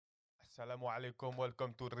Assalamu alaikum.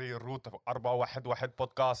 Welcome to Reroute 411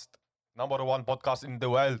 podcast. Number one podcast in the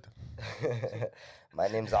world. My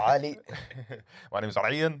name's Ali, My name's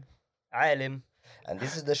Ryan. Alim. and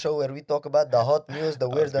this is the show where we talk about the hot news, the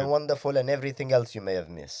weird good. and wonderful, and everything else you may have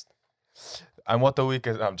missed. And what the week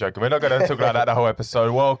is... I'm joking. We're not going to talk about that the whole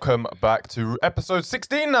episode. Welcome back to episode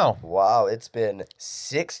 16 now. Wow, it's been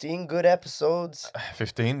 16 good episodes.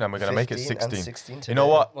 15, and we're going to make it 15 and 16. 16 You know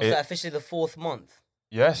today. what? Was that officially the fourth month?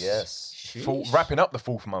 Yes. Yes. Wrapping up the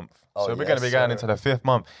fourth month. Oh, So we're going to be going yes, into the fifth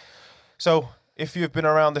month. So if you've been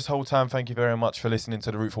around this whole time, thank you very much for listening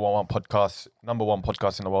to the Root for 1-1 podcast. Number one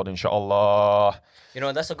podcast in the world, inshallah. You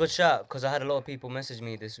know, that's a good shout because I had a lot of people message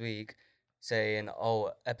me this week saying,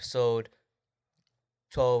 oh, episode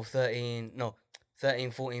 12, 13,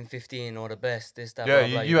 14, 15 or the best, this, that, Yeah, blah,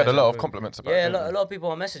 blah. you had a guys lot of improved. compliments about Yeah, it. a lot of people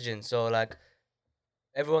are messaging. So, like,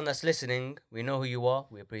 everyone that's listening, we know who you are.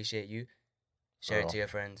 We appreciate you. Share it Well. to your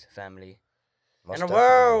friends, family, Most and the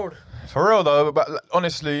definitely. world. For real though, but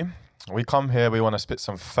honestly, we come here, we want to spit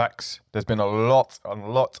some facts. There's been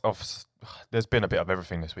there's been a bit of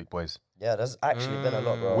everything this week, boys. Yeah, there's actually been a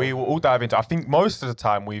lot, bro. We will all dive into, I think most of the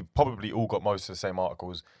time, we've probably all got most of the same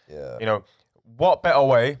articles. Yeah. You know, what better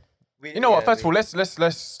way? You know what, Yeah, first of all, let's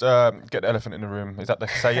get the elephant in the room. Is that the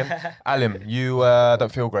saying? Alim, you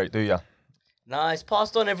don't feel great, do you? Nah, it's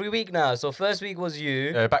passed on every week now. So, first week was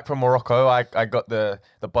you. Back from Morocco, I got the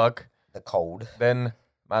bug. The cold. Then,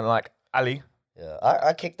 man, like Ali, Yeah,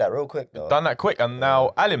 I kicked that real quick, though. done that quick. And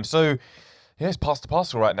now Alim, so... Yeah, it's past the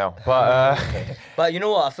parcel right now. But But you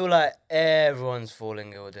know what? I feel like everyone's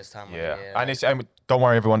falling ill this time of the yeah, year. and don't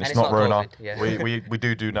worry, everyone. It's And it's not not Rona. COVID, yeah. We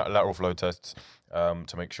do lateral flow tests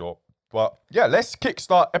to make sure. But yeah, let's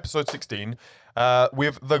kickstart episode 16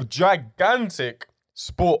 with the gigantic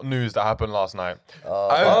sport news that happened last night.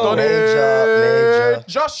 Anthony major.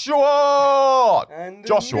 Joshua. And the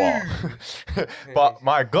Joshua. But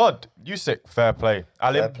my God, Usyk, fair play.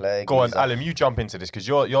 Alim, Fair play, go on, geezer. Alim, you jump into this because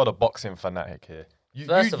you're the boxing fanatic here.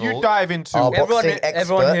 First of You all, dive into Our everyone, boxing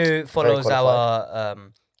everyone expert, who very follows qualified. our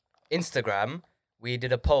Instagram, we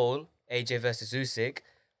did a poll, AJ versus Usyk.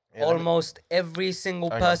 Yeah, let me- Almost every single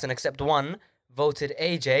Hang on. person except one voted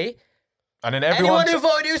AJ. and then everyone. Anyone who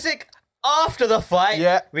voted Usyk after the fight,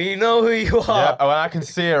 Yeah. we know who you are. Yeah, and I can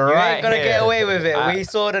see it You right ain't gonna here. get away with it. I- We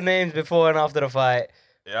saw the names before and after the fight.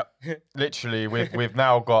 Yep. Literally, we've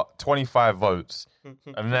now got 25 votes,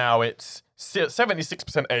 and now it's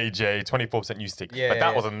 76% AJ, 24% Usyk. Yeah, but that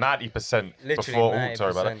yeah. was a 90% Literally before. Oh,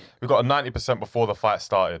 sorry about that. 90%. We got a 90% before the fight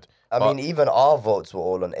started. I But- mean, even our votes were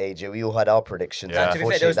all on AJ. We all had our predictions. Yeah. To be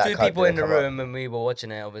fair, there was Unfortunately, two that people card in the didn't come up. room and we were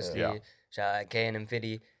watching it, obviously. Yeah. Shout out Kane and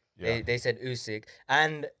Fiddy. Yeah. They said Usyk.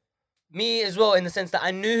 And me as well, in the sense that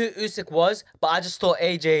I knew who Usyk was, but I just thought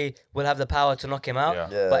AJ will have the power to knock him out. Yeah.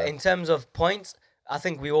 Yeah. But in terms of points, I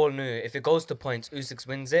think we all knew if it goes to points, Usyk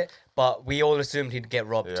wins it. But we all assumed he'd get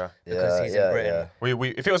robbed Yeah. because he's in Britain. We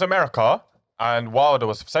if it was America and Wilder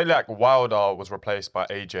was Wilder was replaced by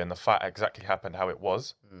AJ and the fight exactly happened how it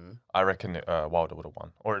was, I reckon Wilder would have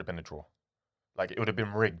won, or it'd have been a draw. Like it would have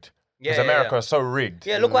been rigged. Because Yeah, America yeah. is so rigged.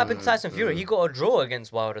 Yeah, look what happened to Tyson Fury. He got a draw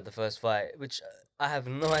against Wilder the first fight, which I have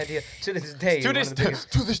no idea to this day. To one this of the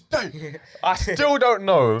biggest- to this day, I still don't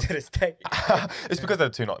know. to this day. It's because they're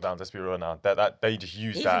two knockdowns. Let's be real now. That they just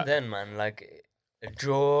use Even that. then, man, like a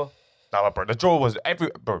draw. Nah, bro, the draw was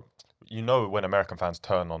bro. You know when American fans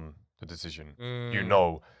turn on the decision, you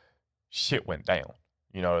know shit went down.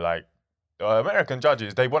 You know, like American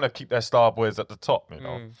judges, they want to keep their star boys at the top. You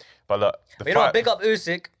know, but look, the But you know, fight- big up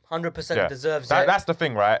Usyk, 100% deserves it. That's the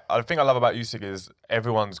thing, right? The thing I love about Usyk is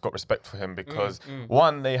everyone's got respect for him because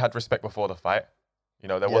one, they had respect before the fight. You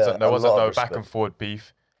know, there Yeah, wasn't a lot no of back and respect. forth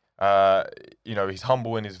beef. You know, he's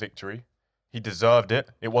humble in his victory. He deserved it.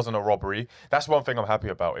 It wasn't a robbery. That's one thing I'm happy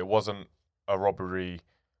about. It wasn't a robbery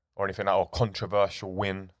or anything like a controversial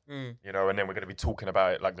win. You know, and then we're going to be talking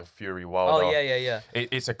about it like the Fury Wilder. Oh, yeah.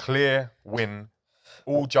 It's a clear win.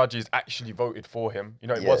 All judges actually voted for him. You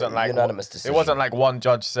know, it Yeah, wasn't like unanimous It decision. wasn't like one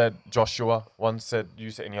judge said Joshua, one said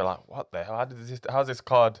Usyk, and you're like, what the hell? How's this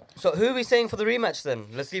card? So who are we saying for the rematch then?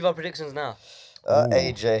 Let's leave our predictions now.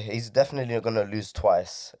 AJ, he's definitely going to lose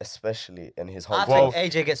twice, especially in his I home. Well-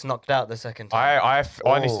 think AJ gets knocked out the second time. I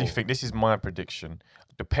honestly Oh. think this is my prediction.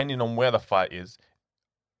 Depending on where the fight is,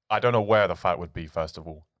 I don't know where the fight would be. First of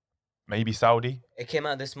all, maybe Saudi. It came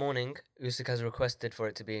out this morning. Usyk has requested for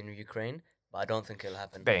it to be in Ukraine, but I don't think it'll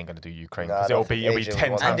happen. They ain't gonna do Ukraine Nah, I because don't it'll think be AJ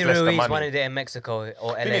 10 would times want Andy less the Ruiz money. wanted it in Mexico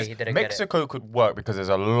or LA. Thing is, He didn't Mexico could work because there's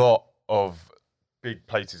a lot of big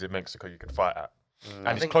places in Mexico you can fight at, and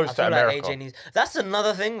I it's think- close I to feel like America. AJ needs. That's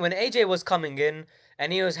another thing. When AJ was coming in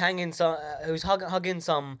and he was hanging some, he was hugging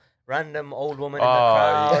some random old woman in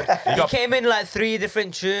Ah, the crowd. he He got- came in like 3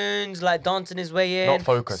 different tunes, like dancing his way in, Not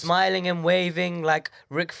focused. smiling and waving like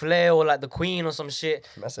Ric Flair or like the Queen or some shit.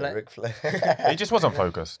 That's a Like- Ric Flair. He just wasn't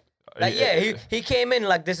focused. Like he came in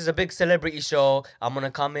like this is a big celebrity show. I'm gonna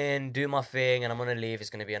come in, do my thing, and I'm gonna leave. It's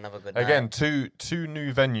gonna be another good night. Again, two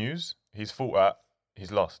new venues he's fought at.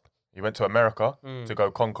 He's lost. He went to America to go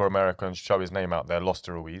conquer America and show his name out there. Lost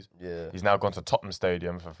to Ruiz. Yeah. He's now gone to Tottenham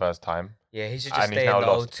Stadium for the first time, Yeah, he should just and he's stay in now the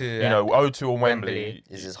lost. O2. You know, O2 or Wembley. Wembley.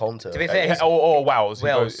 Is his home turf. To be fair, he's- or Wales. He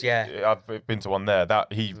Wales, goes- yeah. I've been to one there.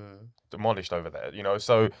 That he demolished over there. You know,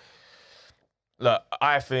 so look,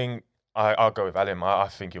 I think I'll go with Alim. I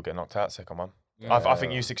think he'll get knocked out second one. I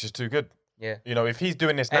think U6 is too good. Yeah. You know, if he's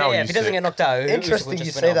doing this And now, yeah, if he doesn't get knocked out, Usyk will Interesting just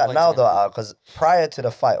you win say on that points now, again. though, because prior to the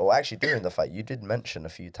fight, or actually during the fight, you did mention a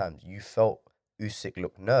few times you felt Usyk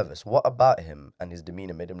looked nervous. What about him and his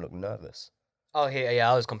demeanor made him look nervous? Oh,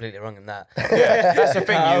 yeah, I was completely wrong in that. Yeah, that's the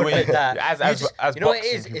thing. I'll You, admit that. as You know what it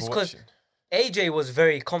boxing is? people It's 'cause watching. AJ was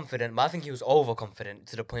very confident, but I think he was overconfident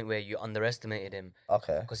to the point where you underestimated him.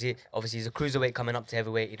 Okay. Because he obviously he's a cruiserweight coming up to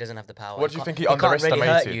heavyweight. He doesn't have the power. What do you think he can't really hurt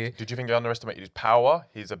underestimated? you. Did you think he underestimated his power,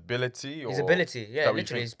 his ability, or His ability, Is yeah, that what you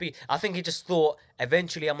literally think? his speed. I think he just thought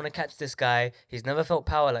eventually I'm gonna catch this guy. He's never felt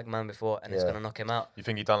power like man before, and it's Yeah. gonna knock him out. You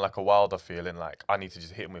think he done like a Wilder feeling, like I need to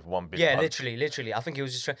just hit him with one big Yeah, punch? literally. I think he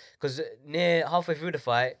was just trying because near halfway through the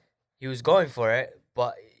fight, he was going for it,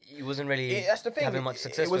 but he wasn't really That's the thing. having much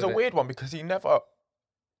success. It was with a weird one because he never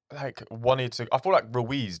like wanted to. I feel like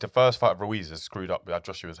Ruiz, the first fight of Ruiz, has screwed up with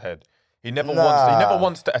Joshua's head. He never Nah.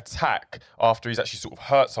 wants to attack after he's actually sort of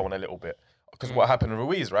hurt someone a little bit. Because what happened to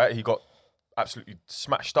Ruiz, right? He got absolutely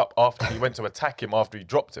smashed up after he went to attack him after he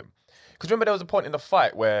dropped him. Because remember there was a point in the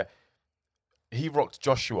fight where he rocked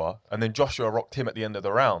Joshua and then Joshua rocked him at the end of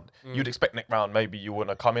the round. You'd expect next round maybe you want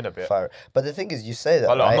to come in a bit. Fire. But the thing is, you say that,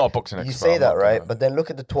 Well, look, right? I'm not a boxing You expert, say I'm that, not right? gonna- But then look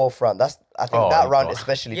at the 12th round. I think Oh, that round God.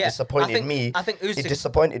 especially Yeah, disappointed me. I think It Usyk.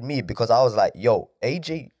 disappointed me because I was like, yo,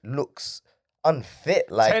 AJ looks unfit.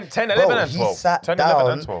 Like 10, bro, 11 and he 12. sat 10, down,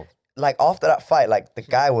 11 and 12. like after that fight, like the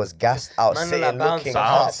guy was gassed out, Man, sitting, like, looking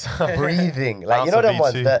bounce. up, breathing. Like you know Bounce them of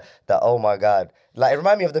ones V2. that oh my god. Like it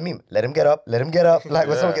remind me of the meme. Let him get up. Let him get up. Like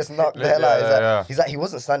when someone Yeah. gets knocked the Yeah, hell out. yeah, yeah. He's like he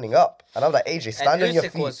wasn't standing up, and I'm like AJ, stand on your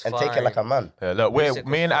Usyk feet was and take it like a fine. man. Yeah, look, Usyk me was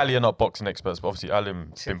and fine. Ali are not boxing experts, but obviously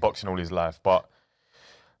Alim's been boxing all his life. But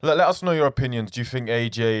look, let us know your opinions. Do you think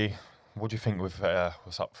AJ? What do you think with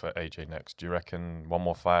what's up for AJ next? Do you reckon one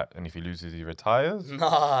more fight, and if he loses, he retires? No.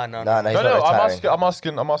 Nah, he's No, not I'm retiring.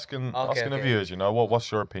 asking the okay. viewers. You know,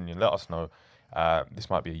 what's your opinion? Let us know. This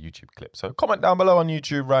might be a YouTube clip, so comment down below on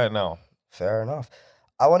YouTube right now. Fair enough.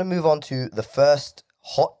 I want to move on to the first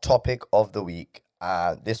hot topic of the week.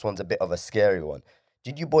 This one's a bit of a scary one.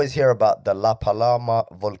 Did you boys hear about the La Palma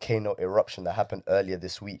volcano eruption that happened earlier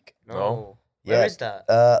this week? No. Yeah. Where is that?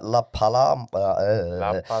 La Palma,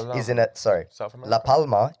 Palma. is in a sorry. South America. La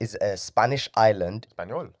Palma is a Spanish island.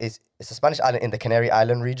 Espanol. It's a Spanish island in the Canary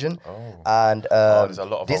Island region, Oh. and there's a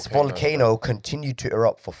lot of this volcanoes volcano continued to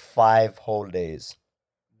erupt for 5 whole days.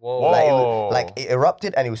 Whoa. Whoa. Like it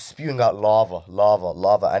erupted and it was spewing out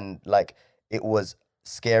lava, and like it was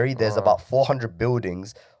scary. There's about 400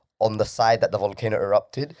 buildings on the side that the volcano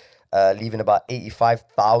erupted, leaving about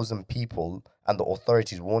 85,000 people, and the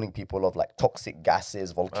authorities warning people of like toxic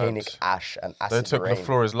gases, volcanic That's- ash, and They acid took rain. the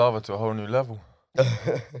floor as lava to a whole new level.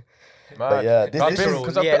 But yeah, this I've is been-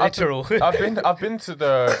 'cause I've yeah, been- literal. I've been to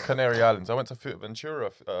the Canary Islands. I went to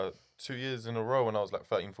Fuerteventura 2 years in a row when I was like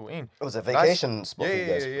 13, 14. it was a vacation spot Yeah, for you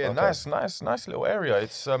guys. yeah. Okay. Nice little area.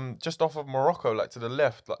 It's just off of Morocco, like to the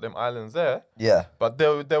left, like them islands there. Yeah. But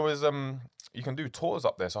there was you can do tours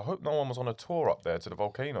up there. So I hope no one was on a tour up there to the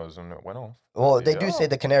volcanoes and it went off. Well, they do Yeah. say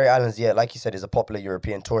the Canary Islands, yeah, like you said, is a popular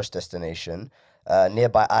European tourist destination.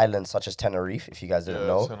 Nearby islands such as Tenerife, if you guys didn't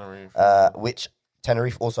know, Tenerife. which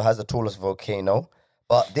Tenerife also has the tallest volcano.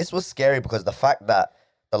 But this was scary because the fact that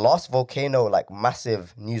the last volcano, like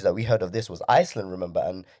massive news that we heard of this was Iceland, remember?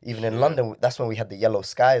 And even in London, that's when we had the yellow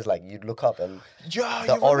skies. Like you'd look up and Yeah,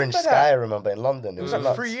 the you orange remember sky, that? remember, in London. It was nuts.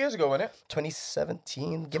 like 3 years ago, wasn't it?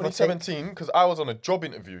 2017, give or take. 2017, because I was on a job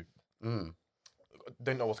interview.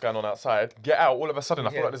 Didn't know what's going on outside. Get out, all of a sudden, I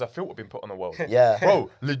feel Yeah. like there's a filter being put on the world. Yeah. Bro,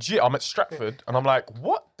 legit, I'm at Stratford, and I'm like,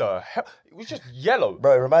 what the hell? It was just yellow.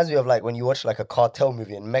 Bro, it reminds me of like when you watch like a cartel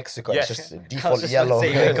movie in Mexico. Yes. It's just I was default just about to yellow.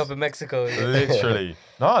 say, you wake up in Mexico. Literally.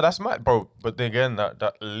 No, that's mad, bro. But then again,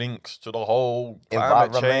 that links to the whole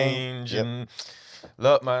climate Environment, change yep. and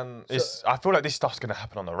Look, man, I feel like this stuff's gonna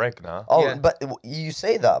happen on the reg now. Oh, Yeah. but you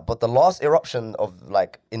say that, but the last eruption of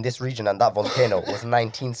like in this region and that volcano was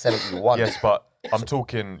 1971. Yes, but I'm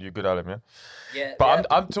talking. You good, Alim? Yeah. Yeah, But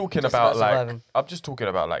I'm talking Just about about like surviving. I'm just talking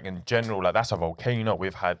about like in general, like that's a volcano.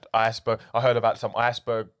 We've had iceberg. I heard about some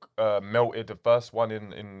iceberg melted. The first one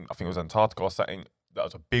in I think it was Antarctica or something. That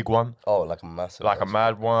was a big one, Oh, like a massive. like a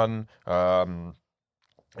mad one.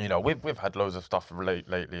 You know, we've had loads of stuff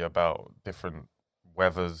lately about different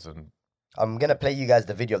weathers and I'm gonna play you guys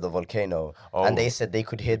the video of the volcano, and they said they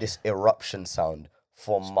could hear this eruption sound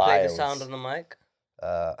for miles. Play the sound on the mic.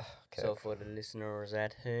 Okay. So for the listeners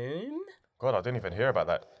at home. God, I didn't even hear about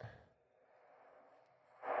that.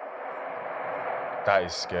 That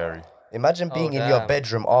is scary. Imagine being in your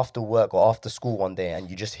bedroom after work or after school one day, and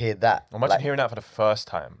you just hear that. Imagine like, hearing that for the first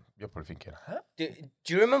time. You're probably thinking, huh? Do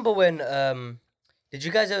you remember when did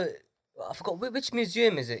you guys I forgot which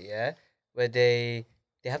museum is it, yeah? Where they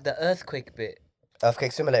have the earthquake bit.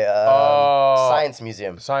 Earthquake simulator. Science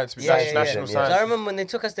museum. Science, Yeah, National yeah. Science. So I remember when they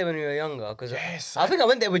took us there when we were younger, because Yes. I think I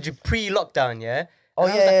went there with you pre-lockdown, yeah. Oh,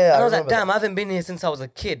 And I yeah, was like, yeah, And I I was like, remember damn, I haven't been here since I was a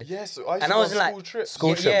kid. Yes, I used And to I go was on like, school trips.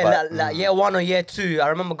 School trip yeah, vibe. like year 1 or year 2. I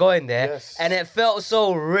remember going there, Yes. and it felt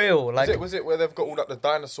so real. Like Was it where they've got all like the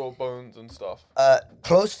dinosaur bones and stuff?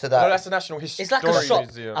 Close to that. No, that's the National History it's like a shop.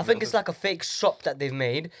 Museum. I think it's like a fake shop that they've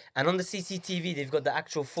made, and on the CCTV they've got the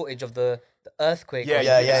actual footage of the earthquake. Yeah,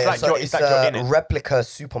 Yeah, It's yeah, yeah. like So you're- it's it's like you're in a it. replica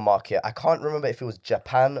supermarket. I can't remember if it was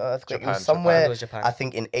Japan earthquake. It Japan, was somewhere, It was Japan. I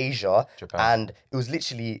think, in Asia. Japan. And it was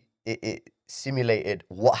literally, it simulated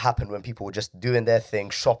what happened when people were just doing their thing,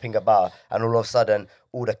 shopping about, and all of a sudden,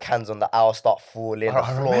 all the cans on the aisle start falling, the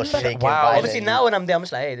I floor remember that. shaking. Wow. violently. Obviously now when I'm there, I'm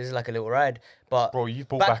just like, hey, this is like a little ride. But Bro, you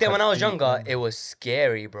brought back back then a when I was deep- younger, it was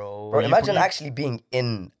scary, bro. Bro, you imagine put- actually being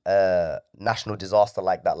in a national disaster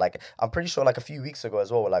like that. Like, I'm pretty sure, like a few weeks ago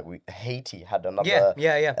as well, like Haiti had another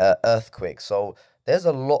Yeah. earthquake. So there's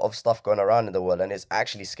a lot of stuff going around in the world, and it's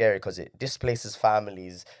actually scary because it displaces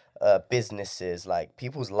families, businesses. Like,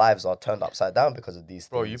 people's lives are turned upside down because of these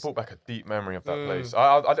Bro, things. you brought back a deep memory of that Mm. place.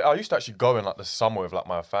 I used to actually go in like the summer with like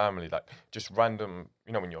my family, like just random.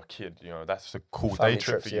 You know, when you're a kid, you know that's a cool Family day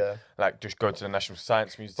trip trips, for you. yeah. Like just go to the National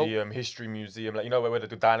Science Museum, History Museum, like you know where they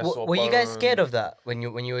do dinosaur. Were you guys bones. scared of that when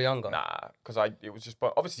you were younger? Nah, because it was just.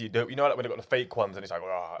 But obviously, you know, like when they got the fake ones, and it's like,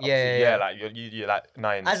 oh, Yeah. like you're like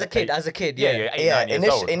 9. As a kid, yeah, yeah. 8, 9 years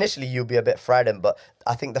old. Initially you'll be a bit frightened, but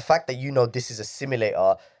I think the fact that you know this is a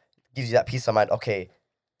simulator gives you that peace of mind. Okay,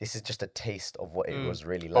 this is just a taste of what it was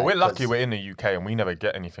really like. But we're lucky 'cause we're in the UK and we never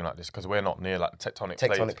get anything like this because we're not near like tectonic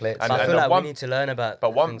Tectonic plates. So I feel the like one- we need to learn about.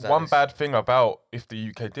 But one things like this. bad thing about if the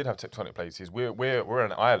UK did have tectonic plates is we're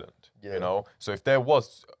an island, Yeah. you know. So if there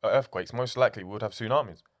was earthquakes, most likely we would have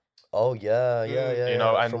tsunamis. Oh yeah, yeah. You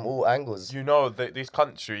know, and from all angles. You know, this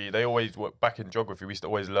country they always back in geography. We used to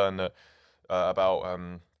always learn that about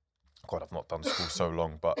God, I've not done school so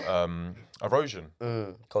long, but erosion.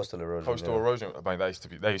 Coastal erosion. Coastal yeah. erosion. I mean,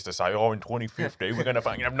 they used to say, "Oh, in 2050, we're gonna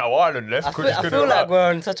fucking have no island left." I 'cause feel, it's I gonna feel like erupt." we're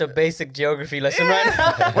on such a basic geography lesson right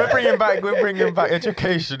now. we're bringing back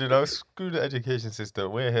education. You know, screw the education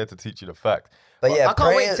system. We're here to teach you the fact. But yeah, I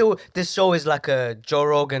can't wait prayer- till this show is like a Joe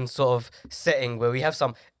Rogan sort of setting where we have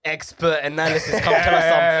some expert analysis come tell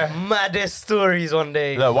us some maddest stories one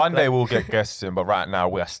day. Look, one day we'll get guests in, but right now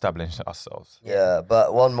we're establishing ourselves. Yeah,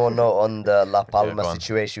 but one more note on the La Palma go on.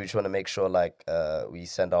 situation. We just want to make sure, like, we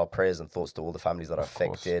send our prayers and thoughts to all the families that are Of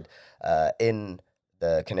course. affected in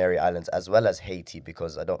the Canary Islands as well as Haiti,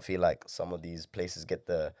 because I don't feel like some of these places get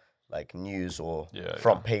the like news or Yeah,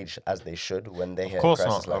 front page as they should when they hear Of course a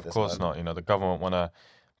crisis not. like Of this. course man. not. You know, the government want to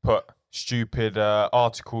put stupid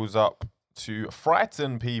articles up to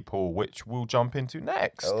frighten people, which we'll jump into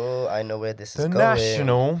next. Oh, I know where this is The going.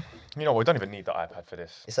 national. You know, we don't even need the iPad for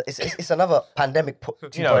this. It's another pandemic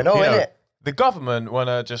 2.0, You know, isn't it? the government want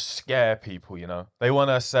to just scare people, you know. They want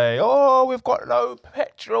to say, oh, we've got no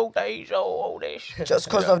petrol, diesel, all this. Just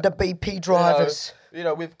because of the BP drivers. You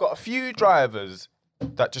know, we've got a few drivers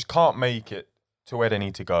that just can't make it to where they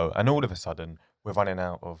need to go. And all of a sudden, we're running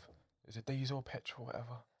out of, is it diesel, petrol,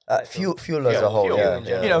 whatever? Fuel as a whole, fuel. yeah. in yeah.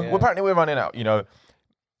 general. You know, Yeah. apparently we're running out, you know.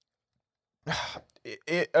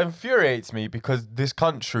 It infuriates me because this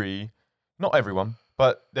country, not everyone,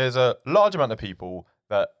 but there's a large amount of people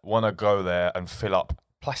that want to go there and fill up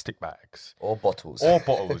plastic bags Or bottles. or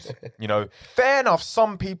bottles. You know, fair enough,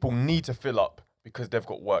 some people need to fill up because they've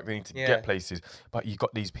got work, they need to Yeah. get places. But you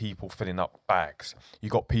got these people filling up bags. You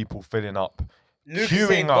got people filling up,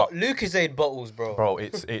 queuing up. Lucasade bottles, bro. Bro,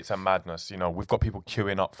 it's a madness. You know, we've got people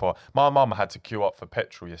queuing up for. My mum had to queue up for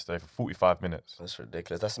petrol yesterday for 45 minutes. That's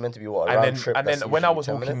ridiculous. That's meant to be what, a And round then, trip? and that's then when I usually was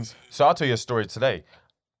 10 walking, minutes? so I'll tell you a story today.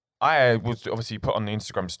 I was obviously put on the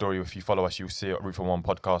Instagram story. If you follow us, you'll see it at Roof on One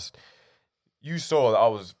podcast. You saw that I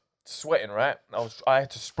was sweating, right? I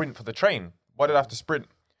had to sprint for the train. Why did I have to sprint?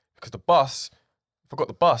 Because the bus, if I got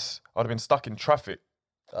the bus, I'd have been stuck in traffic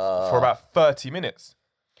for about 30 minutes.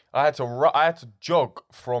 I had to jog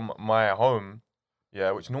from my home,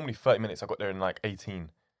 which normally 30 minutes. I got there in like 18.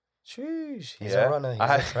 Sheesh, he's a runner. He's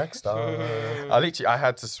a track star. I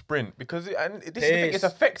had to sprint because this is the thing, it's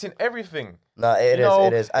affecting everything. No, it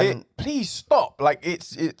is. And please stop. Like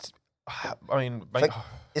it's. I mean,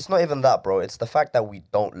 it's not even that, bro. It's the fact that we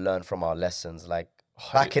don't learn from our lessons. Like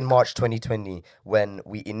back in March 2020, when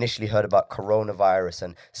we initially heard about coronavirus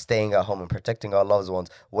and staying at home and protecting our loved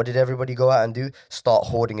ones, what did everybody go out and do? Start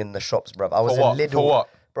hoarding in the shops, bruv. I was in Lidl. For what?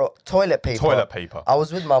 Bro, toilet paper. Toilet paper. I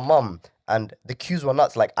was with my mum. And the queues were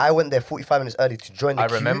nuts. Like, I went there 45 minutes early to join the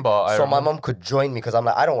queue. My mum could join me because I'm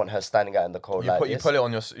like, I don't want her standing out in the cold You put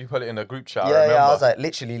it in the group chat. Yeah, I was like,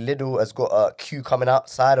 literally, Lidl has got a queue coming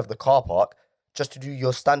outside of the car park just to do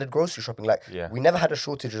your standard grocery shopping. Like, we never had a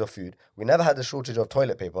shortage of food. We never had a shortage of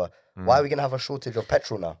toilet paper. Why are we going to have a shortage of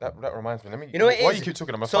petrol now? That reminds me. You know what it why is? You keep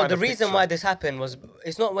talking about So the reason why this happened was,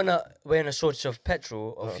 it's not when we're in a shortage of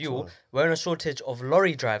petrol or fuel. We're in a shortage of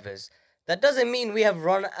lorry drivers. That doesn't mean we have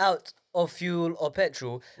run out of fuel or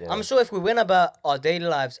petrol. I'm sure if we went about our daily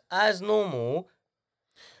lives as normal,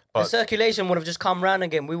 the circulation would have just come round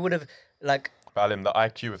again. We would have like. Balim, the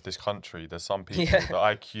IQ of this country. There's some people. The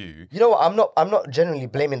IQ. You know what? I'm not generally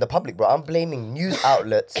blaming the public, bro. I'm blaming news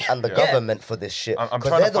outlets and the government for this shit.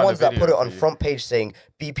 Because they're the ones that put it on front page saying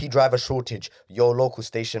BP driver shortage. Your local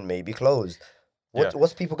station may be closed.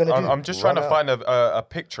 What's people gonna do? I'm just trying to find a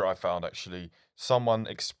picture I found actually. Someone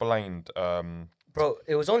explained. Bro,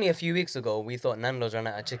 it was only a few weeks ago we thought Nando's ran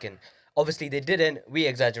out of chicken. Obviously they didn't. We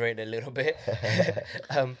exaggerated a little bit.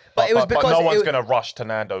 But it was because no one's gonna rush to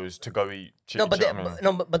Nando's to go eat chicken.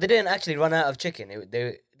 But they didn't actually run out of chicken.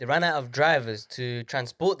 They ran out of drivers to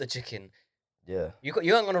transport the chicken. Yeah.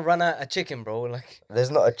 You aren't gonna run out of chicken, bro. Like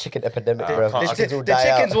there's not a chicken epidemic, bro. The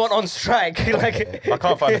chickens weren't on strike. Like I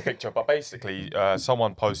can't find the picture, but basically,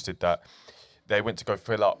 someone posted that they went to go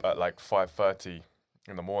fill up at like 5:30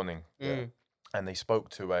 in the morning, and they spoke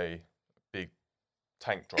to a big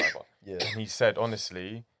tank driver. And he said,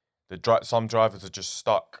 honestly, some drivers are just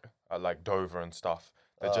stuck at like Dover and stuff.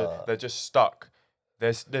 They're just stuck.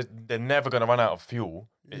 They're never gonna run out of fuel.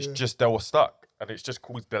 It's just they were stuck, and it's just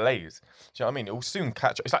caused delays. Do you know what I mean? It will soon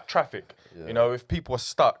catch up. It's like traffic. You know, if people are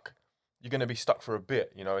stuck, you're going to be stuck for a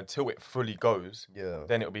bit, you know, until it fully goes.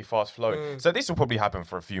 Then it'll be fast flowing. So this will probably happen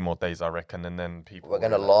for a few more days, I reckon, and then people... We're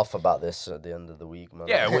going to laugh about this at the end of the week, man.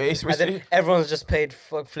 Yeah, everyone's just paid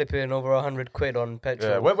flipping over 100 quid on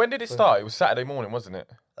petrol. Yeah, when did it start? It was Saturday morning, wasn't it?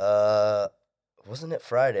 Wasn't it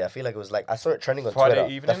Friday? I feel like it was like... I saw it trending on Friday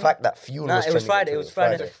Twitter. evening? The fact that fuel was it was Friday. It was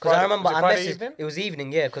Friday. Because I remember I messaged... Evening? It was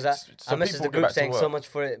evening, yeah, because I messaged the group saying so much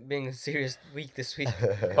for it being a serious week this week.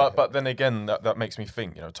 but then again, that makes me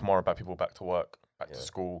think, you know, tomorrow about people back to work, back to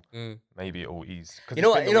school, maybe it will ease. You know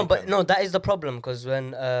what? But no, that is the problem, because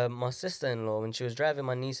when my sister-in-law, when she was driving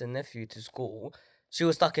my niece and nephew to school, she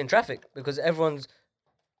was stuck in traffic because everyone's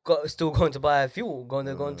still going to buy fuel, going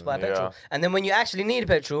to buy petrol. And then when you actually need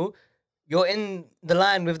petrol, you're in the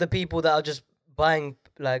line with the people that are just buying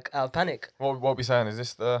like out of panic. What are we saying? Is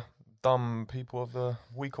this the dumb people of the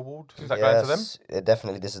week award? Is that going to them?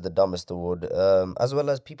 Definitely, this is the dumbest award. As well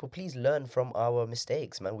as people, please learn from our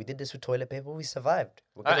mistakes, man. We did this with toilet paper. We survived.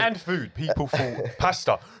 And food. People thought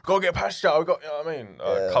pasta. Go get pasta. You know what I mean?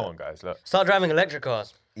 Come on, guys. Look. Start driving electric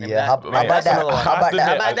cars. Yeah, how about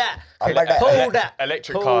that? Hold that.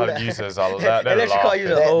 Electric car users are electric car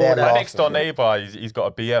users. My next door neighbour, he's got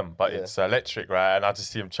a BM, but it's electric, right? And I just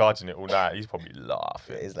see him charging it all night. He's probably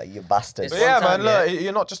laughing. It's like, you bastard. But yeah, man, look,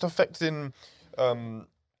 you're not just affecting, you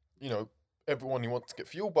know, everyone who wants to get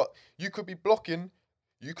fuel, but you could be blocking,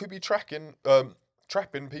 you could be trapping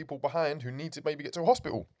people behind who need to maybe get to a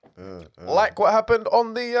hospital. Like what happened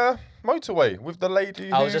on the motorway with the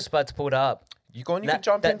lady. I was just about to pull that up. You can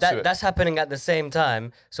jump into it. That's happening at the same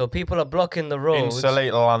time. So people are blocking the roads.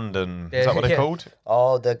 Insulate London. Is that what they're called?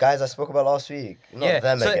 Oh, the guys I spoke about last week. Not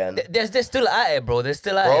them again. They're still at it, bro. They're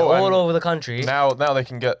still at it all over the country. Now they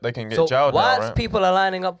can get so jailed. Whilst right? people are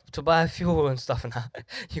lining up to buy fuel and stuff now,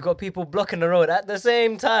 you got people blocking the road at the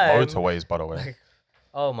same time. Motorways, by the way.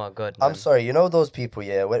 Oh my god, man. I'm sorry, you know those people,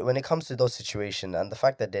 when it comes to those situations and the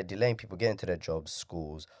fact that they're delaying people getting to their jobs,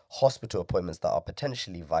 schools, hospital appointments that are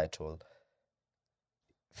potentially vital,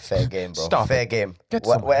 Fair game, bro. Stop Fair it. game. Get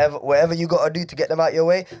some- Whatever you got to do to get them out your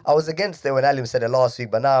way. I was against it when Alim said it last week,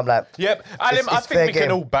 but now I'm like, Yep, Alim, I it's think fair we can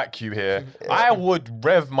game. all back you here. I would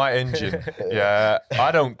rev my engine. Yeah,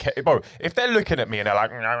 I don't care, bro. If they're looking at me and they're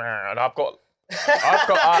like, "Nah, nah," and I've got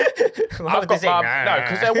would they say? no,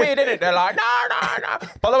 because they're weird, innit? They're like, no.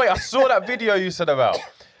 By the way, I saw that video you said about.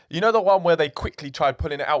 You know the one where they quickly tried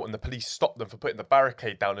pulling it out and the police stopped them for putting the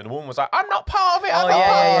barricade down, and the woman was like, "I'm not part of it." I'm Oh, not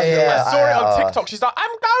yeah, part of it." yeah. I saw it on TikTok. She's like, "I'm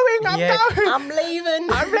going. I'm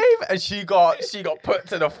leaving. I'm leaving," and she got put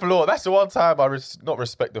to the floor. That's the one time I not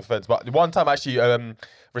respect the feds, but the one time I actually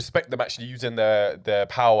respect them actually using their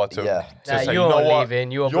power to, Yeah. to Nah, say, you're you know what,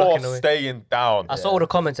 leaving, you're blocking the way." staying down. I saw all the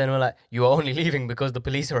comments and were like, "You were only leaving because the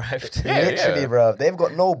police arrived." Yeah, literally, yeah. bro. They've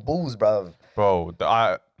got no balls, bro. Bro,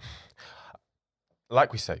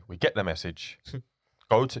 like we say, we get the message.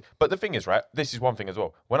 But the thing is, right? This is one thing as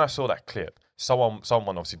well. When I saw that clip, someone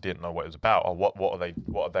obviously didn't know what it was about, or what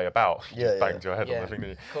are they about? You just banged your head on the thing.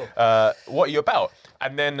 Didn't you? Cool. What are you about?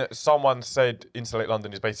 And then someone said Insulate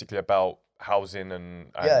London is basically about housing and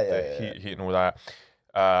heat and all that.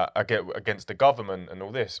 Against the government and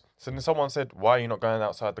all this. So then someone said, "Why are you not going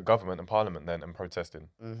outside the government and Parliament then and protesting?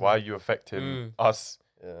 Why are you affecting us,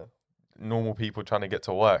 normal people trying to get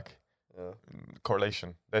to work?"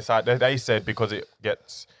 Correlation. They said because it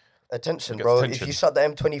gets attention, bro. attention. If you shut the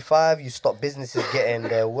M25, you stop businesses getting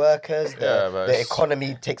their workers. The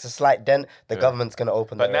economy takes a slight dent. The government's gonna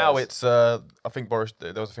open. But their now eyes. it's there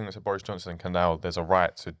was a thing that said Boris Johnson can now there's a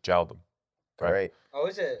right to jail them. great. Oh,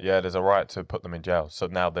 is it? Yeah, there's a right to put them in jail. So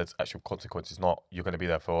now there's actual consequences. Not you're going to be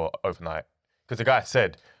there for overnight. Because the guy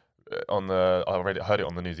said I heard it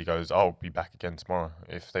on the news. He goes, "I'll be back again tomorrow.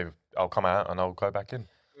 I'll come out and I'll go back in."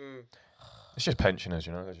 It's just pensioners,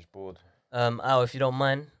 you know. They're just bored. Al, if you don't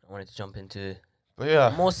mind, I wanted to jump into But a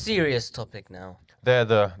yeah, more serious topic now. they are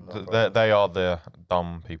the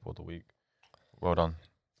dumb people of the week. Well done.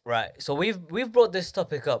 Right. So we've brought this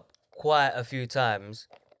topic up quite a few times,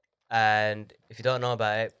 and if you don't know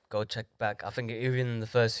about it, go check back. I think even in the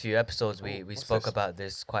first few episodes we spoke about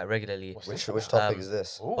this quite regularly. Which topic is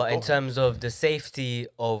this? But in terms of the safety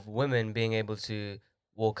of women being able to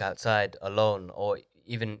walk outside alone, or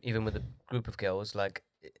even with a group of girls, like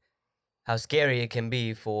how scary it can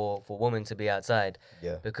be for women to be outside.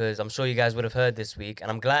 Yeah. Because I'm sure you guys would have heard this week, and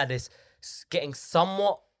I'm glad it's getting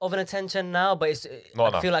somewhat of an attention now, but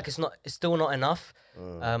I feel like it's still not enough.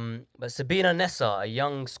 But Sabina Nessa, a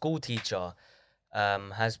young school teacher,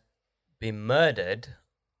 has been murdered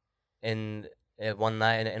in one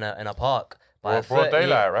night in a park by a Broad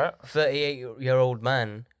daylight, right? 38-year-old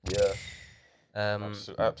man. Yeah.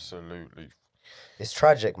 Absolutely. It's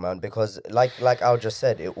tragic, man, because like Al just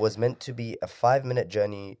said, it was meant to be a 5-minute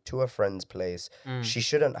journey to a friend's place. She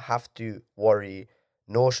shouldn't have to worry,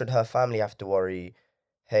 nor should her family have to worry.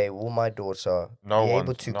 Hey, will my daughter be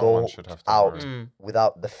able to go out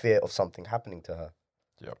without the fear of something happening to her?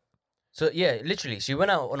 Yep. So yeah, literally, she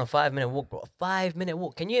went out on a 5-minute walk, bro. A 5-minute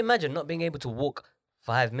walk. Can you imagine not being able to walk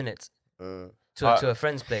 5 minutes to a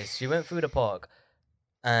friend's place? She went through the park,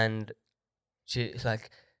 and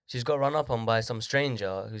she's got run up on by some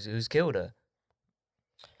stranger who's killed her.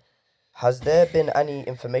 Has there been any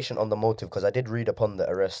information on the motive? Because I did read upon the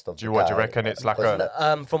arrest of. Do you reckon it's like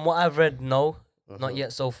a? From what I've read, no, not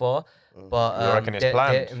yet so far. But You reckon it's they're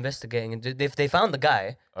planned? investigating. They found the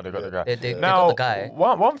guy. Oh, they got the guy. They Now, got the guy.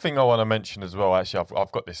 one thing I want to mention as well. Actually,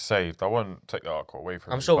 I've got this saved. I won't take the article away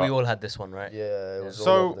from. I'm you, sure we but, all had this one, right? Yeah, it was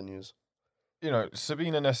So- all over the news. You know,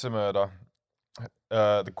 Sabina Nessa murder.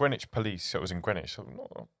 The Greenwich police. So it was in Greenwich. So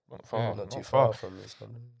not far. Not too far from this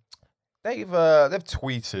one. They've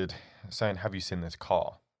tweeted saying, "Have you seen this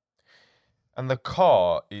car?" And the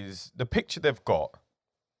car is the picture they've got.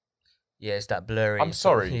 Yeah, it's that blurry. I'm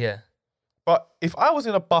sorry. Yeah. But if I was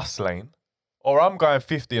in a bus lane, or I'm going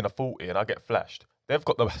 50 and a 40 and I get flashed, they've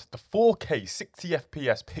got the 4K 60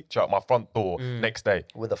 FPS picture at my front door next day.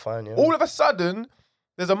 With a fine, yeah. All of a sudden,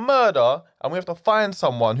 there's a murder and we have to find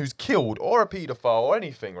someone who's killed or a paedophile or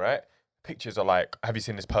anything, right? Pictures are like, "Have you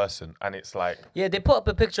seen this person?" And it's like, Yeah, they put up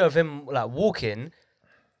a picture of him like walking,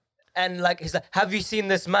 and like he's like, "Have you seen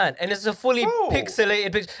this man?" And it's a fully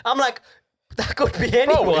pixelated picture. I'm like, that could be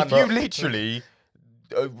anyone. bro, if you literally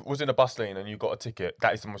was in a bus lane and you got a ticket,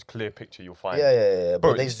 that is the most clear picture you'll find. Yeah.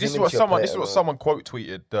 Bro, But they this zoom is into what your someone player, this is what bro. someone quote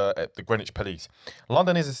tweeted the Greenwich police.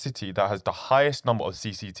 London is a city that has the highest number of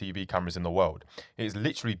CCTV cameras in the world. It is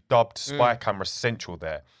literally dubbed spy camera central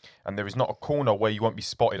there, and there is not a corner where you won't be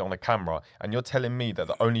spotted on a camera. And you're telling me that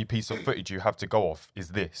the only piece of footage you have to go off is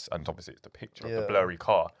this, and obviously it's the picture of the blurry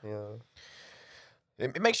car. Yeah.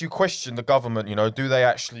 it makes you question the government. You know, do they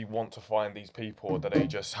actually want to find these people, or do they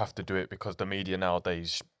just have to do it because the media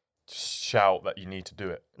nowadays shout that you need to do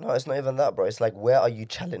it? No, it's not even that, bro. It's like, where are you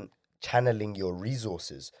channeling your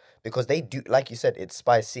resources? Because they do, like you said, it's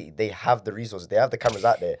Spice City. They have the resources. They have the cameras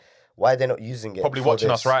out there. Why are they not using it? Probably for watching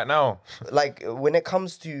us this? right now. Like, when it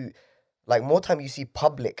comes to, like, more time you see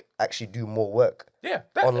public actually do more work. Yeah,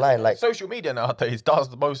 Online, like- social media nowadays does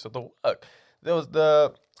the most of the work. There was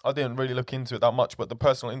I didn't really look into it that much, but the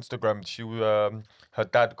person on Instagram, her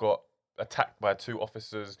dad got attacked by 2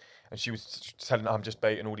 officers, and she was telling, "I'm just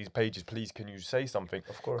baiting all these pages. Please, can you say something?"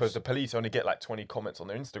 Of course. Because the police only get like 20 comments on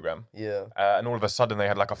their Instagram, Yeah. and all of a sudden they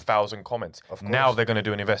had like 1,000 comments. Of Now course. they're going to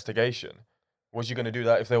do an investigation. Was you going to do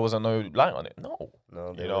that if there wasn't no light on it? No.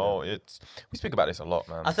 No, they You know, we speak about this a lot,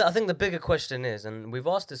 man. I think the bigger question is, and we've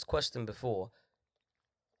asked this question before.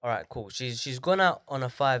 All right, cool. She's gone out on a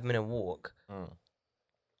 5-minute walk. Mm.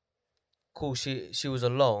 Cool. She was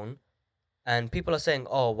alone, and people are saying,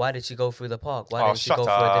 "Oh, why did she go through the park? Why Oh, didn't she shut go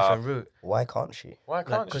through a up. different route?" Why can't she? Why Like,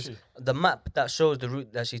 can't because she? the map that shows the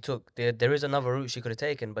route that she took, there is another route she could have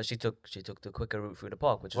taken, but she took the quicker route through the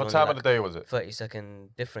park, which is What only time like of the day was it?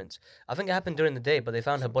 30-second difference. I think it happened during the day, but they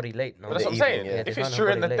found her body late. No, But that's the what I'm saying. evening, yeah. they If found it's her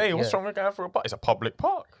during the body day, late, what's yeah. wrong with going for a park? It's a public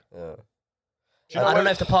park. Yeah. Do you know I don't when-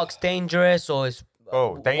 know if the park's dangerous or it's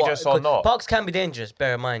dangerous or not. Parks can be dangerous.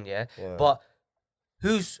 Bear in mind, yeah. Yeah. But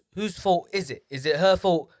whose fault is it? Is it her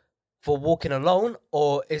fault for walking alone,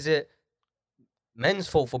 or is it men's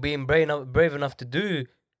fault for being brave enough to do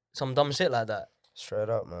some dumb shit like that? Straight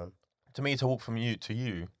up, man. To me, to walk from you to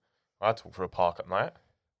you, I'd walk for a park at night.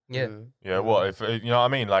 Yeah. Mm. Yeah, what if you know what I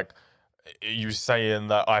mean? Like, you saying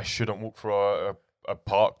that I shouldn't walk for a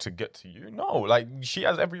park to get to you? No, like she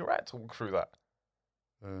has every right to walk through that.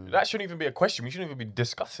 Mm. That shouldn't even be a question. We shouldn't even be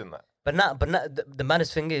discussing that. But now, the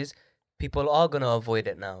maddest thing is, people are gonna avoid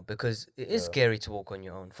it now because it is Yeah. scary to walk on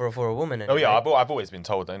your own for a woman. Oh yeah, anyway. I've always been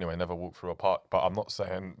told anyway, never walk through a park. But I'm not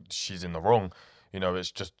saying she's in the wrong. You know,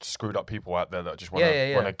 it's just screwed up people out there that just want to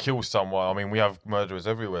Yeah. want to kill someone. I mean, we have murderers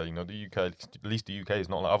everywhere. You know, the UK, at least the UK is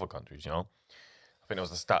not like other countries. You know, I think there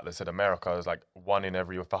was a stat that said America is like 1 in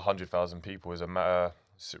every 100,000 people is a mass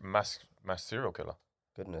serial killer.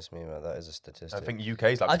 Goodness me, man. That is a statistic. I think UK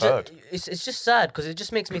is like I third. it's just sad because it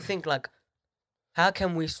just makes me think like, how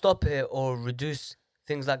can we stop it or reduce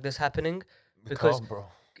things like this happening? Because bro,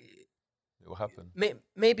 it will happen.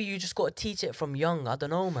 maybe you just got to teach it from young. I don't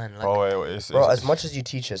know, man. Like, Bro, as much as you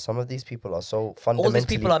teach us, some of these people are so fundamentally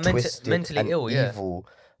people are twisted mentally and ill, yeah. evil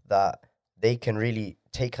that they can really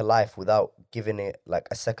take a life without giving it like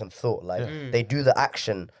a second thought. Like Mm. they do the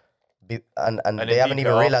action, and then they haven't deep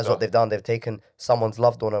even realized after. what they've done. They've taken someone's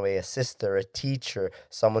loved one away, a sister, a teacher,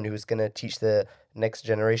 someone who's gonna teach the next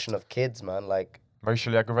generation of kids, man. Like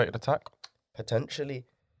Racially aggravated attack. potentially,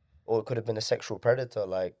 or it could have been a sexual predator.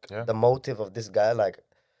 Like Yeah. the motive of this guy, like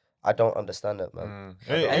I don't understand it, man.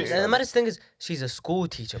 and the maddest thing is, she's a school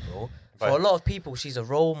teacher, bro. For a But- lot of people, she's a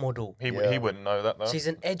role model. He Yeah. wouldn't know that though. She's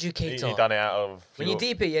an he educator. done it out of. When you pure-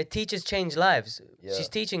 deep it, yeah, teachers change lives. Yeah. She's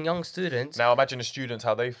teaching young students, Now imagine the students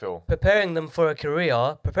how they feel. preparing them for a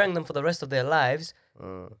career, preparing them for the rest of their lives,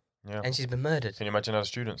 Mm. Yeah. and she's been murdered, Can you imagine how the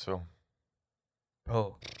students feel?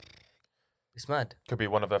 bro. It's mad. Could be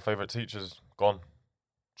one of their favorite teachers gone.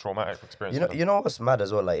 Traumatic experience. You know what's mad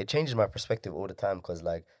as well? Like it changes my perspective all the time because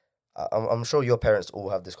like I'm sure your parents all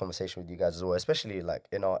have this conversation with you guys as well, especially like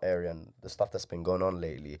in our area and the stuff that's been going on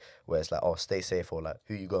lately, where it's like, oh, stay safe, or like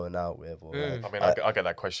who you going out with, or Mm. like, I mean, I get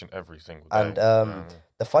that question every single day. and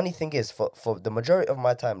the funny thing is, for the majority of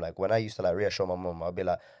my time, like when I used to like reassure my mom, I'll be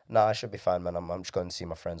like, nah, I should be fine, man. I'm just going to see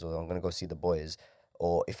my friends, or I'm going to go see the boys.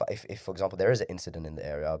 Or if for example there is an incident in the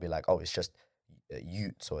area, I'll be like, oh, it's just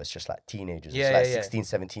youths, or it's just like teenagers, Yeah, it's like yeah, yeah. 16,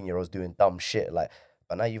 17-year-olds doing dumb shit. Like,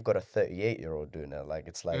 but now you've got a 38-year-old doing it. Like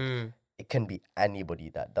it's like Mm. it can be anybody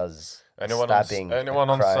that does anyone on, stabbing, anyone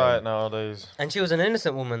on crime. site nowadays. And she was an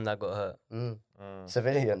innocent woman that got hurt. Mm. Mm.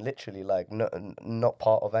 Civilian, literally, like not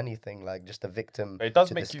part of anything, like just a victim. It does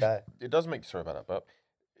to make this you. guy. It does make. Sorry about that, but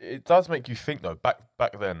it does make you think though.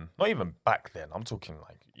 Back then, not even back then. I'm talking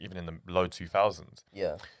like even in the low 2000s.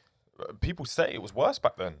 Yeah, People say it was worse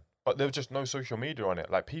back then, but there was just no social media on it.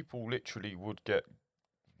 Like people literally would get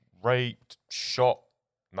raped, shot,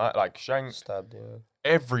 like shanked stabbed. Yeah.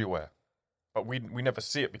 everywhere. But we never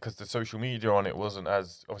see it because the social media on it wasn't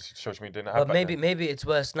as obviously social media didn't have. But back then. maybe it's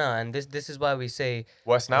worse now, and this is why we say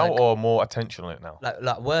Worse now like- or more attention on it now.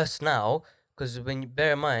 like worse now, because when you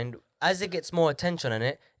bear in mind, as it gets more attention on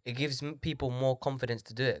it, it gives people more confidence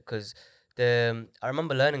to do it. Because I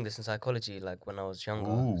remember learning this in psychology, like when I was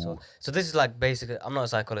younger. So this is like basically, I'm not a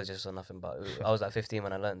psychologist or nothing, but I was like 15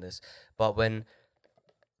 when I learned this. But when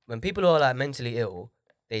when people who are like mentally ill,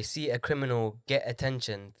 they see a criminal get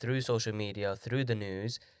attention through social media, through the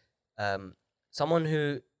news. Someone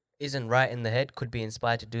who isn't right in the head could be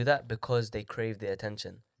inspired to do that because they crave the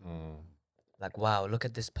attention. Like, wow, look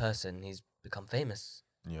at this person. He's become famous.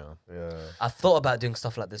 Yeah. I've thought about doing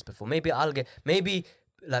stuff like this before. Maybe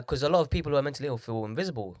like, because a lot of people who are mentally ill feel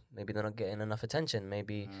invisible. Maybe they're not getting enough attention.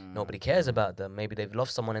 Maybe nobody cares about them. Maybe they've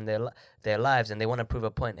lost someone in their lives and they want to prove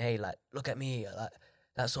a point. Hey, like, look at me, like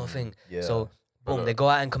that sort of thing. Yeah. So, boom, they go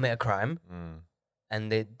out and commit a crime,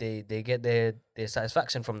 and they get their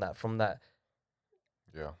satisfaction from that.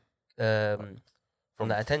 Yeah. From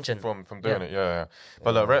that attention. From doing it, yeah.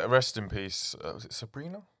 But look, rest in peace. Was it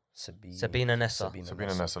Sabrina? Sabina Nessa.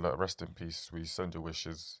 Sabina Nessa, look, rest in peace. We send your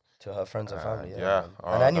wishes to her friends and family. Yeah.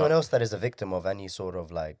 And anyone else that is a victim of any sort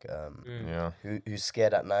of like, who's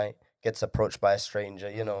scared at night, gets approached by a stranger,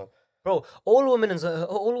 you know. Bro, all women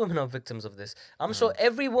are victims of this. I'm sure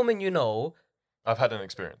every woman you know. I've had an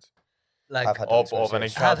experience. Like of an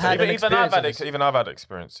encounter. Even I've had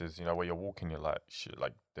experiences, you know, where you're walking, you're like, shit,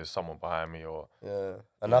 like there's someone behind me, or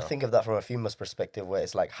And I think of that from a female's perspective, where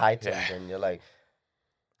it's like heightened, and you're like,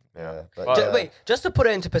 But, wait, just to put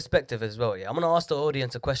it into perspective as well, I'm gonna ask the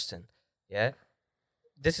audience a question. Yeah,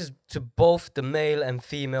 this is to both the male and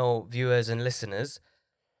female viewers and listeners.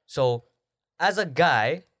 So, as a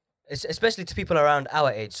guy, especially to people around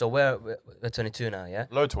our age, so we're 22 now, yeah,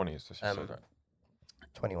 low 20s.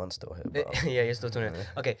 21 still here, bro. Yeah, you're still 20.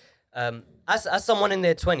 Okay, as someone in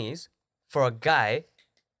their 20s, for a guy,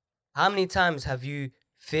 how many times have you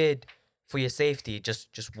feared for your safety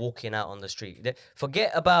just walking out on the street?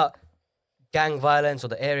 Forget about gang violence or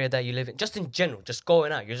the area that you live in, just in general, just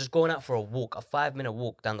going out. You're just going out for a walk, a 5-minute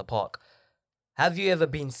walk down the park. Have you ever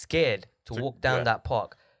been scared to walk down that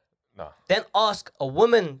park? No. Then ask a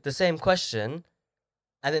woman the same question,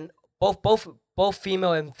 and then both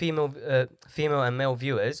female and male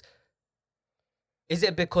viewers, is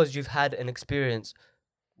it because you've had an experience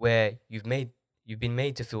where you've been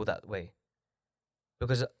made to feel that way?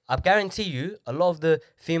 Because I guarantee you, a lot of the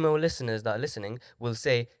female listeners that are listening will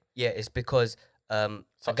say, yeah, it's because a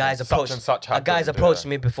guy's approached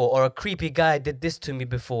me before, or a creepy guy did this to me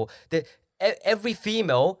before. Every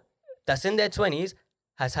female that's in their 20s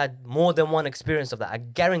has had more than one experience of that. I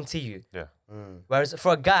guarantee you. Yeah. Whereas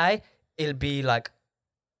for a guy, it'll be like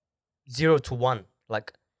 0 to 1.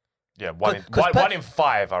 Like, yeah, one in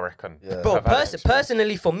 5, I reckon. Yeah. bro,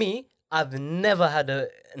 personally for me, I've never had an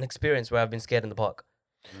experience where I've been scared in the park.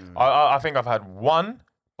 I think I've had one,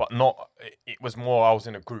 but not. It was more I was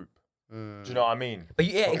in a group. Do you know what I mean? But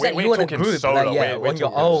yeah, exactly. We're you in a talking group, solo. like, yeah, we're on your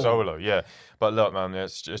talking own. solo, yeah. But look, man,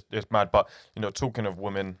 it's mad. But you know, talking of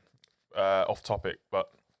women, off topic, but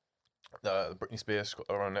Britney Spears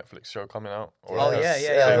got her own Netflix show coming out.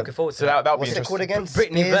 Yeah. Looking forward to So that'll be What's it called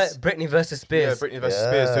interesting. again? Britney versus Spears. Yeah, Britney versus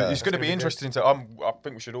Spears. So it's going to be interesting to. I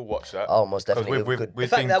think we should all watch that. Oh, most definitely. We've The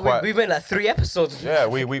fact that we went like 3 episodes. Yeah,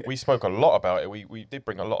 we spoke a lot about it. We did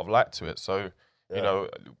bring a lot of light to it. So you know,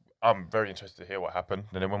 I'm very interested to hear what happened.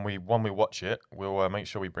 And then when we watch it, we'll make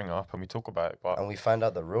sure we bring it up and we talk about it. But And we find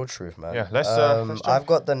out the real truth, man. Yeah, let's jump. I've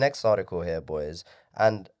got the next article here, boys,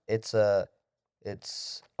 and it's a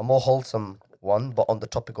more wholesome one, but on the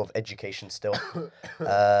topic of education still.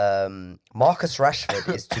 Marcus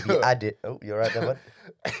Rashford is to be added. Oh, you're right there, bud.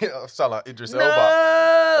 I sound like Idris Elba.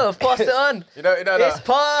 No, pass it on. You know, It's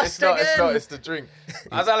passed It's not. again. It's the drink.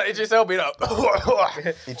 I sound like Idris Elba. You know.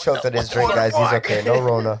 He choked on his drink, guys. He's okay. No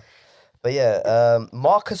Rona. But yeah,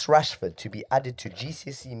 Marcus Rashford to be added to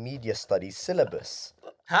GCSE Media Studies syllabus.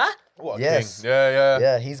 Huh? What a Yes. king. Yeah.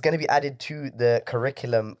 Yeah, he's going to be added to the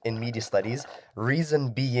curriculum in media studies.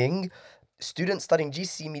 Reason being, students studying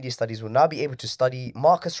GCSE Media Studies will now be able to study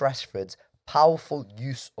Marcus Rashford's powerful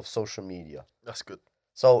use of social media. That's good.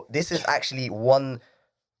 So this is actually one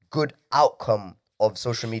good outcome of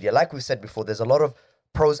social media. Like we've said before, there's a lot of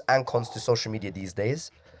pros and cons to social media these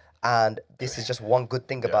days. And this is just one good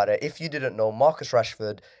thing about it. If you didn't know, Marcus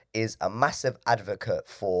Rashford is a massive advocate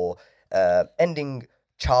for ending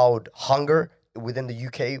child hunger within the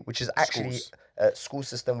UK, which is actually a school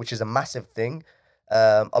system, which is a massive thing.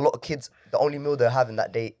 A lot of kids, the only meal they're having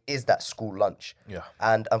that day is that school lunch. Yeah.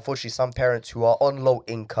 And unfortunately, some parents who are on low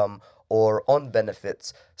income or on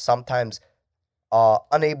benefits sometimes are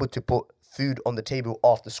unable to put food on the table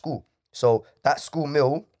after school. So that school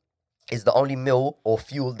meal is the only meal or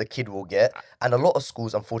fuel the kid will get. And a lot of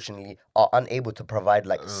schools, unfortunately, are unable to provide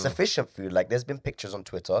like sufficient food. Like there's been pictures on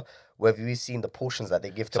Twitter where we've seen the portions that they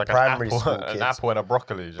give to It's like primary an apple, school an kids. apple and a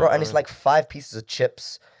broccoli. do you Bro, know and what it's I mean? like 5 pieces of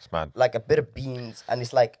chips, It's mad. like a bit of beans, and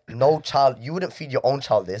it's like no child. You wouldn't feed your own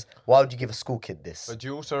child this. Why would you give a school kid this? But did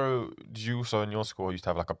you also in your school used to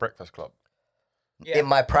have like a breakfast club? Yeah. In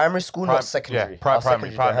my primary school, Prim- not secondary. yeah, pri- Our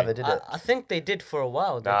primary, secondary didn't have it, primary. did it? I think they did for a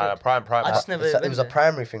while. They Nah, did. prime. I just never. It been was a there.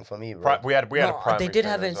 primary thing for me, bro. We had a No, primary. they did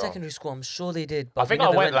thing have it in as well. secondary school. I'm sure they did. But I think we I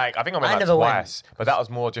never went like never went. twice, but that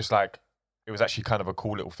was more just like it was actually kind of a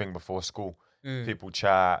cool little thing before school. People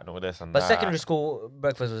chat and all this and But that. secondary school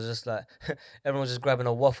breakfast was just like everyone was just grabbing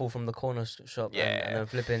a waffle from the corner shop and then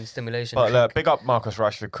flipping stimulation. But drink. big up Marcus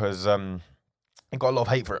Rashford because he got a lot of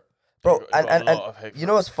hate for it. Bro, He got and a lot of hate you for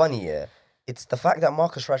know what's funny, yeah? It's the fact that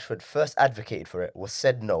Marcus Rashford first advocated for it, was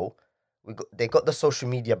said no. They got the social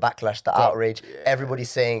media backlash, the outrage. Everybody's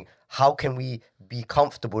saying, how can we be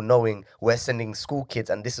comfortable knowing we're sending school kids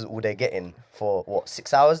and this is all they're getting for, what,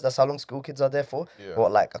 6 hours? That's how long school kids are there for? Yeah.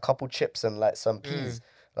 What, like a couple chips and like some peas?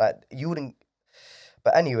 Like, you wouldn't...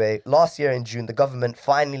 But anyway, last year in June, the government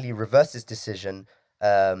finally reversed its decision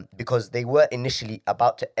because they were initially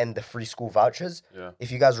about to end the free school vouchers. Yeah.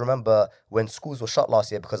 If you guys remember, when schools were shut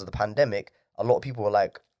last year because of the pandemic, a lot of people were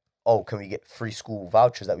like, oh, can we get free school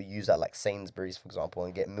vouchers that we use at like Sainsbury's, for example,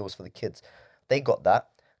 and get meals for the kids? They got that.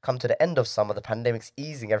 Come to the end of summer, the pandemic's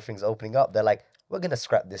easing, everything's opening up. They're like, we're going to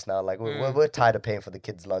scrap this now. Like, we're tired of paying for the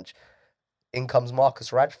kids' lunch. In comes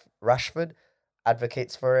Marcus Rashford,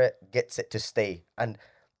 advocates for it, gets it to stay. And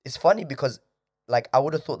it's funny because, like, I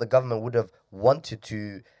would have thought the government would have wanted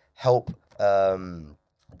to help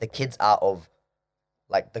the kids out of,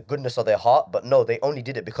 like, the goodness of their heart. But no, they only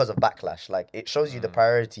did it because of backlash. Like, it shows you the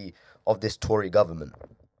priority of this Tory government.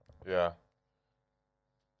 Yeah.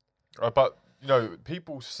 But, you know,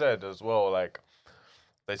 people said as well, like,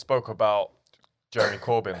 they spoke about Jeremy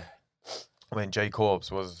Corbyn when Jay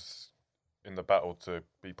Corbs was in the battle to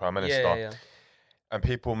be Prime Minister. Yeah. And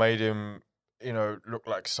people made him, you know, look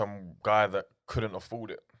like some guy that couldn't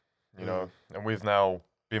afford it, you know. And we've now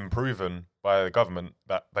been proven by the government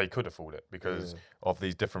that they could afford it because of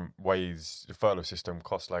these different ways. The furlough system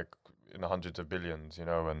costs like in the hundreds of billions, you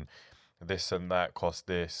know, and this and that cost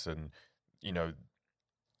this, and you know,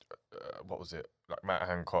 what was it? Like Matt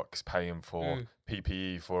Hancock's paying for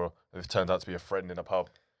PPE for it turns out to be a friend in a pub,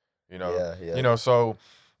 you know. You know, so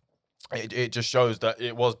it just shows that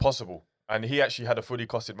it was possible. And he actually had a fully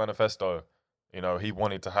costed manifesto. You know, he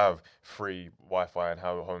wanted to have free Wi-Fi in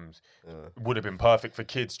our homes. It would have been perfect for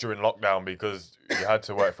kids during lockdown because you had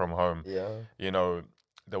to work from home. You know,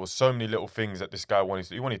 there was so many little things that this guy wanted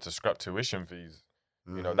to. He wanted to scrap tuition fees.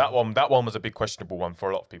 You know, that one was a big questionable one for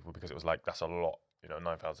a lot of people because it was like, that's a lot. You know,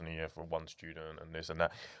 9,000 a year for one student and this and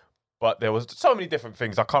that. But there was so many different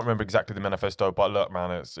things. I can't remember exactly the manifesto, but look,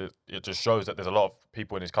 man, it just shows that there's a lot of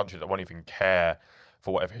people in this country that won't even care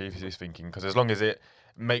for whatever he's thinking. Because as long as it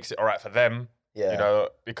makes it all right for them, you know,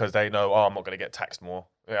 because they know, oh, I'm not going to get taxed more.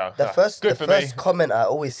 Yeah, The first me. comment I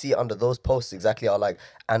always see under those posts exactly are like,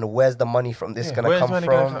 and where's the money from this going to come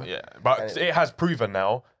from? Yeah, but it has proven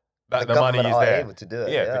now that the money government is are there. able to do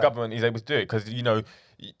it, Yeah, the government is able to do it because, you know,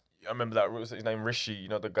 I remember that, what was his name, Rishi, you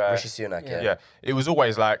know, the guy. Rishi Sunak, Yeah, it was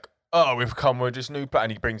always like, oh, we've come with this new plan.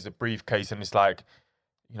 And he brings the briefcase and it's like,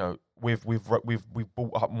 you know, we've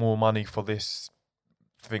bought up more money for this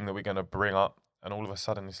thing that we're going to bring up. And all of a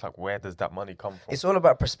sudden, it's like, where does that money come from? It's all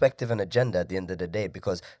about perspective and agenda at the end of the day,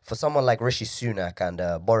 because for someone like Rishi Sunak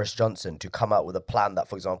and Boris Johnson to come out with a plan that,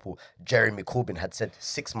 for example, Jeremy Corbyn had said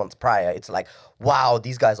 6 months prior, it's like, wow,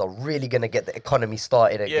 these guys are really going to get the economy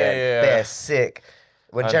started again. They're sick.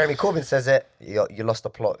 When Jeremy Corbyn says it, you lost the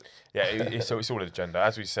plot. Yeah, it's all agenda.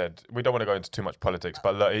 As we said, we don't want to go into too much politics,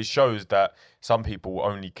 but look, it shows that some people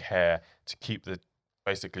only care to keep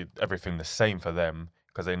basically everything the same for them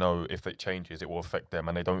because they know if it changes, it will affect them,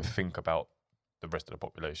 and they don't think about the rest of the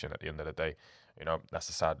population at the end of the day. You know, that's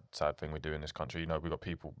the sad thing we do in this country. You know, we've got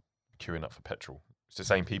people queuing up for petrol. It's the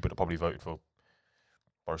same people that probably voted for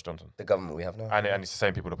Boris Johnson. The government we have now. And it's the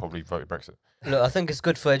same people that probably voted Brexit. Look, I think it's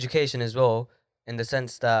good for education as well, in the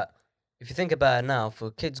sense that if you think about it now,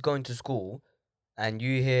 for kids going to school and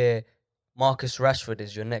you hear Marcus Rashford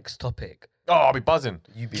is your next topic. Oh, I'll be buzzing.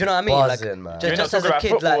 You be Do you know what I mean? Like, buzzing, man. just as a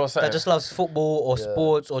kid that just loves football or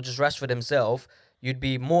sports or just Rashford himself, you'd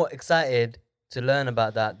be more excited to learn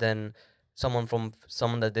about that than someone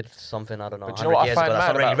that did something, I don't know, But do you know 100 what I years ago find that's mad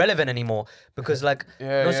not really about- relevant anymore. Because like,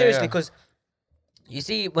 no, seriously, because you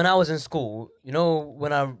see, when I was in school, you know,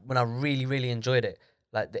 when I really, really enjoyed it,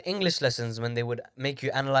 like the English lessons when they would make you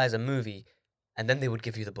analyze a movie and then they would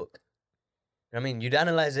give you the book. I mean, you'd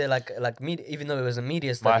analyze it like media, even though it was a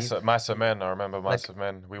media study. Mice and Men. I remember Mice and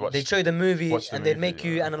Men. We watched. They'd show you the movie watched the and they'd movie, make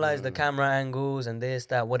you analyze the camera angles and this,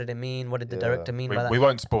 that. What did it mean? What did the director mean by that? We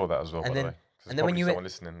won't spoil that as well. And by the then- way. 'Cause and there's then when probably you- someone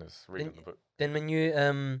listening that's reading the book. Then when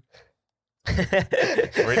you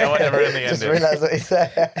We know what never in the Just end realized what he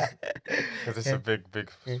said. because it's a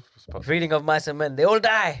big spot. reading of Mice and Men, they all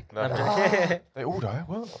die. No, I'm no. joking. They all die.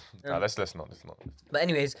 Well, no, let's not. But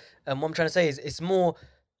anyways, what I'm trying to say is it's more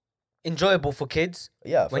enjoyable for kids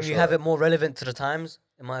Yeah, for when sure. you have it more relevant to the times,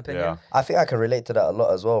 in my opinion. Yeah. I think I can relate to that a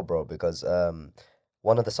lot as well, bro, because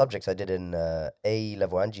one of the subjects I did in AE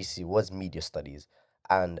level and GC was media studies.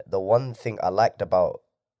 And the one thing I liked about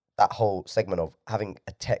that whole segment of having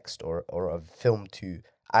a text or a film to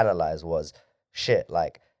analyze was shit,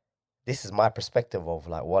 like, this is my perspective of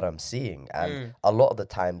like what I'm seeing. And a lot of the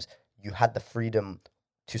times you had the freedom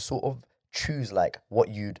to sort of choose like what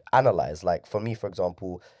you'd analyze. Like for me, for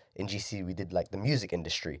example, in GC we did like the music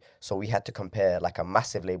industry, so we had to compare like a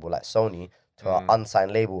massive label like Sony to our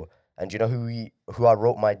unsigned label. And you know who I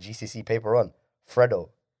wrote my GCC paper on? Fredo.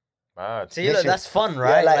 Mad. See, look, Literally- that's fun,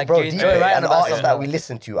 right? Yeah, like, bro, you enjoy deep, writing an about artist something. that we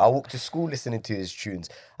listen to. I walked to school listening to his tunes.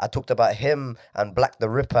 I talked about him and Black the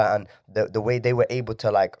Ripper and the way they were able to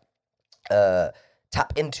like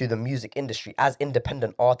tap into the music industry as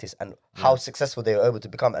independent artists and how successful they were able to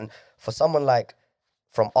become. And for someone like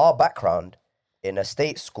from our background in a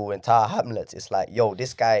state school in Tower Hamlets, it's like, yo,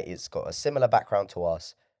 this guy is got a similar background to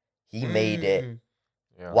us. He made it.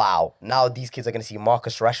 Yeah. Wow. Now these kids are gonna see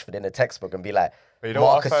Marcus Rashford in a textball and be like, But you know what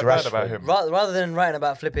I Marcus found out about Rashford. him? Rather than writing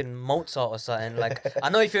about flipping Mozart or something, like I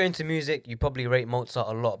know if you're into music, you probably rate Mozart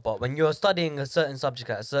a lot. But when you're studying a certain subject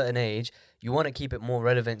at a certain age, you want to keep it more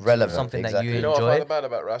relevant to something that exactly. you You know what I enjoy. found bad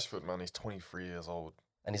about Rashford, man? He's 23 years old.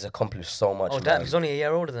 and he's accomplished so much. Oh damn, man. he's only a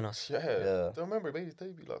year older than us. Yeah. Yeah. Don't remember, baby's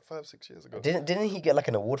debut like 5-6 years ago. Didn't he get like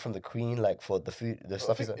an award from the Queen, like for the food, the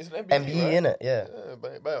stuff he's think it's an MBE, MBE, right? in it? Yeah. Yeah,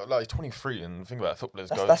 but like he's 23 and think about it, footballers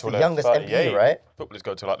That's- go that's till the they're youngest 38. MBE, right? Footballers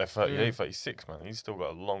go to like they're 38, 36, man. He's still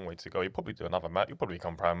got a long way to go. He'll probably do another match. He'll probably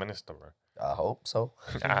become prime minister, bro. I hope so.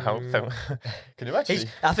 I hope so. Can you imagine?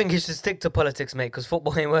 I think he should stick to politics, mate, because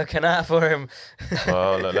football ain't working out for him.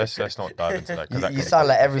 Well, let's not dive into that. 'cause that You can be sound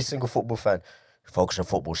like every single football fan. Focus on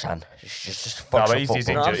football, Shan. Just No, focus but on he's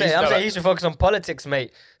football. No, I'm injured. saying, He's- he should focus on politics,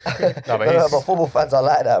 mate. No, but No, he's but football fans are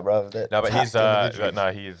like that, bro. no, but he's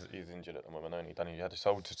individuals. he's injured at the moment. Only he had a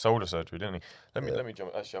shoulder surgery, didn't he? Let me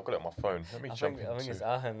jump. Actually, I've got it on my phone. Let me I jump think it's into.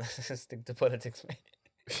 Ahem. Stick to politics,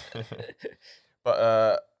 mate.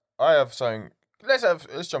 But I have something. Let's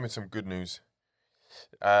jump into some good news.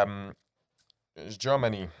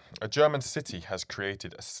 Germany, a German city has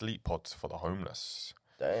created a sleep pod for the homeless.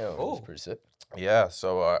 Damn, Oh. that's pretty sick. Yeah,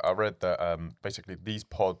 so I read that basically these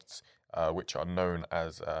pods, which are known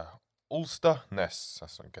as Ulster nests,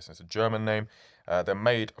 I'm guessing it's a German name, they're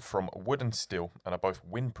made from wood and steel and are both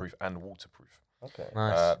windproof and waterproof. Okay.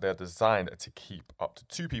 Nice. They're designed to keep up to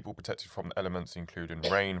 2 people protected from the elements, including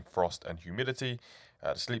rain, frost, and humidity.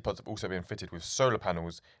 The sleep pods have also been fitted with solar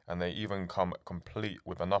panels, and they even come complete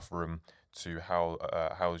with enough room to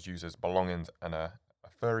house users' belongings and a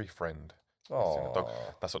furry friend. Oh,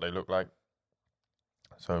 That's what they look like.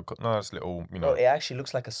 So nice little, bro, it actually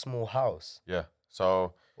looks like a small house. yeah.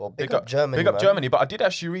 So Well, big up Germany, big up man. Germany. But I did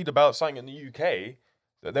actually read about something in the UK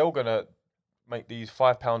that they're all gonna make these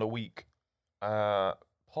 £5 a week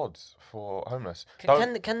pods for homeless.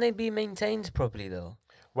 Can they be maintained properly though?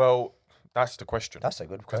 Well, that's the question. That's a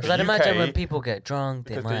good Because question. I'd imagine when UK people get drunk,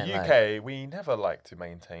 they Because might the like, UK, we never like to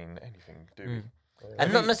maintain anything, do we?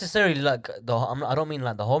 and not necessarily like I don't mean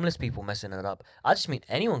like the homeless people messing it up. I just mean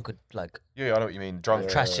anyone could like Yeah, I know what you mean. Drunk,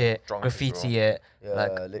 trash it, drunk as graffiti well. it, Yeah,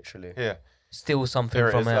 like literally. Yeah, steal something Here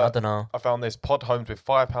it from is, it. I don't know. I found this pod homes with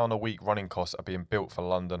 £5 a week running costs are being built for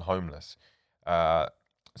London homeless.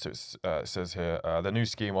 So it says here, the new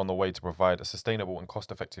scheme on the way to provide a sustainable and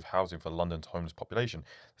cost-effective housing for London's homeless population.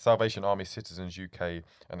 Salvation Army Citizens UK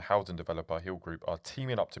and housing developer Hill Group are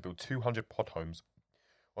teaming up to build 200 pod homes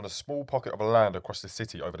on a small pocket of land across the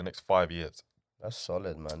city over the next 5 years. That's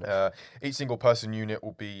solid, man. Each single person unit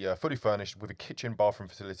will be fully furnished with a kitchen, bathroom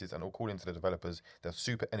facilities, and according to the developers, they're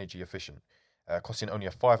super energy efficient, costing only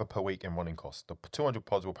a £5 per week in running costs. The 200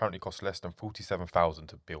 pods will apparently cost less than £47,000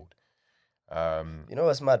 to build. You know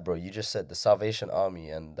what's mad, bro? You just said the Salvation Army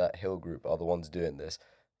and that Hill Group are the ones doing this,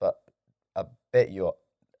 but I bet you're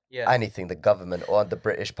anything the government or the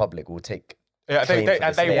British public will take. Yeah, claim for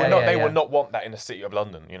this. they Yeah, will not. yeah, They yeah. will not want that in the city of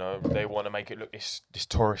London. You know, they want to make it look this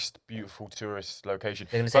beautiful tourist location.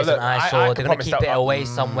 They're gonna say But it's an look, I eyesore. can They're gonna promise keep that- it away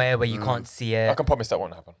somewhere where you can't see I it. can promise that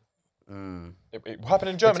won't happen. It happened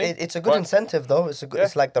in Germany. It's a good right? incentive though. It's a good. Yeah.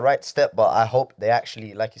 It's like the right step, but I hope they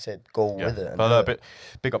actually, like you said, go Yeah. with it. And But do it.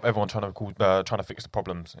 big up everyone trying to fix the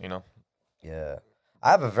problems. You know. Yeah. I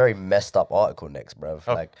have a very messed up article next, bruv.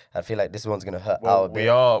 Oh. Like I feel like this one's gonna hurt Well, Al a bit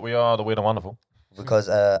we are the weird and wonderful. because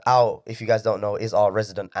Al, if you guys don't know, is our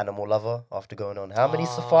resident animal lover after going on how many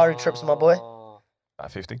safari trips, my boy?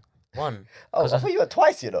 At 50. One. Oh, I thought you went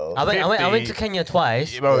twice, you know. I went to 50. Kenya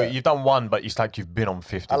twice. Bro, Yeah. you've done one, but it's like you've been on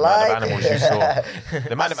 50. I The amount like of animals you saw.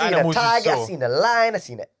 The amount I of seen animals a tiger, you I saw. seen a lion, I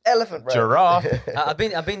seen an elephant, bro. Giraffe.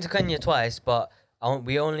 I've been to Kenya twice, but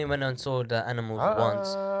we only went and saw the animals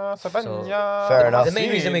once. Savannah. Fair enough. The main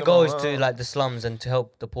reason we go is to like the slums and to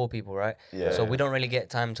help the poor people, right? Yeah. So we don't really get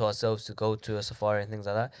time to ourselves to go to a safari and things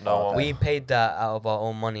like that. No one. We paid that out of our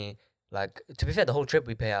own money. Like to be fair, the whole trip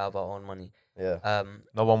we pay out of our own money. Yeah.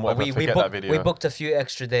 No one will But ever forget that video. we booked a few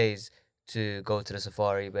extra days to go to the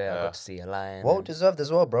safari where I Yeah. got to see a lion. Well and- deserved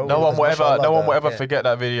as well, bro. No one will Mashallah, ever, no one will ever Yeah. forget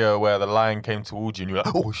that video where the lion came towards you and you're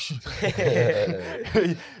like, oh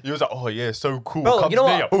shit. You was like, oh yeah, so cool. Bro, Comes you know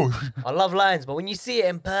near, what? oh. I love lions, but when you see it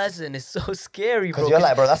in person, it's so scary, bro. Because you're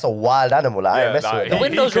like, bro, that's a wild animal. Like, I ain't Yeah, messing like, with the that.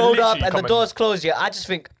 windows can rolled up literally and the come and- doors closed. Yeah, I just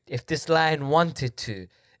think if this lion wanted to,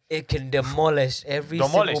 it can demolish every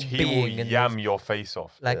Demolish, single he will being. in yam this. your face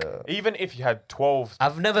off. Like, Even if you had 12,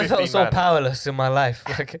 I've never 15 felt so man. powerless in my life.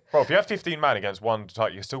 Like, Bro, if you have 15 man against one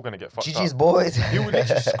type, you're still going to get fucked GG's up. boys. He will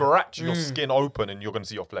literally scratch your skin open and you're going to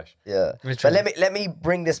see your flesh. Yeah. But Literally. let me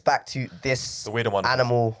bring this back to this The weird and wonderful.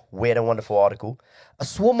 animal weird and wonderful article. A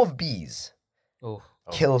swarm of bees oh,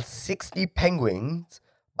 kill 60 penguins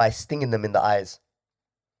by stinging them in the eyes.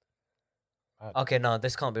 okay, no,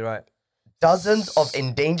 this can't be right. Dozens of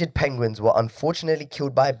endangered penguins were unfortunately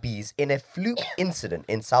killed by bees in a fluke incident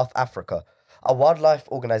in South Africa. A wildlife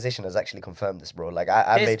organization has actually confirmed this, bro. Like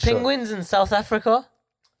I There's made sure. penguins in South Africa.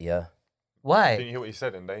 Yeah. Didn't Why? you hear what he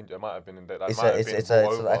said? In danger. It might have been in danger. It's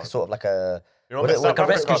like a sort of like a You what remember it- South like a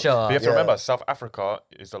rescue Africa- shelter. But you have to Yeah. remember, South Africa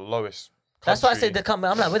is the lowest That's why I country- said they come.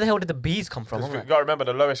 I'm like, where the hell did the bees come from? 'cause I'm you like, gotta remember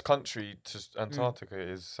the lowest country to Antarctica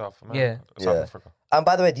is South America. Yeah. South Yeah. Africa. And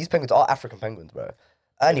by the way, these penguins are African penguins, bro.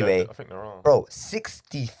 Anyway, I think they're wrong. bro,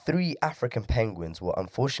 63 African penguins were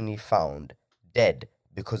unfortunately found dead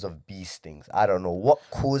because of bee stings. I don't know what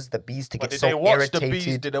caused the bees to But get did so they watch irritated. the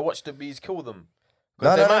bees? Did they watch the bees kill them? No,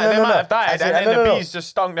 'Cause no, they no, might, no, they no, might no. have died, As in- and then no, the no, no. bees just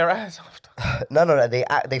stung their ass after. No.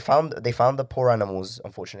 They found the poor animals.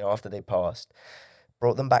 Unfortunately, after they passed,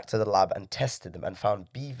 brought them back to the lab and tested them and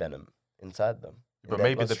found bee venom inside them. in But their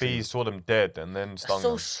maybe the bloodstream. bees saw them dead and then stung that's so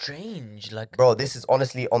them. strange. Like, Bro, this is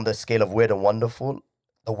honestly on the scale of weird and wonderful,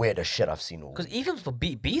 the weirdest shit I've seen. All. because even for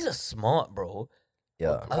bees are smart, bro.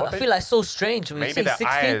 Yeah. I, What I they- feel like so strange. When you Maybe say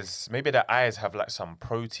their 60, maybe their eyes have like some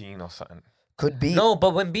protein or something. Could be. no,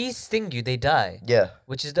 but when bees sting you, they die. Yeah.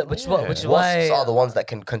 Which is which is Wasps why are the ones that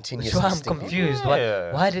can which continuously is why I'm sting you. confused.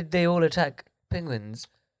 Yeah. Why did they all attack penguins?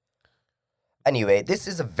 Anyway, this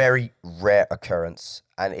is a very rare occurrence,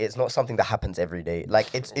 and it's not something that happens every day.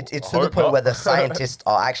 Like it's I to the hope point not. where the scientists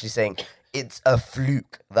are actually saying it's a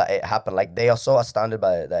fluke that it happened. Like they are so astounded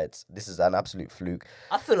by it that this is an absolute fluke.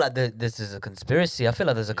 I feel like this is a conspiracy. I feel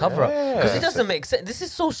like there's a cover up because Yeah. it doesn't make sense. This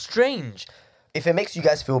is so strange. If it makes you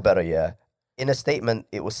guys feel better, yeah. In a statement,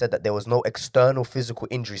 it was said that there was no external physical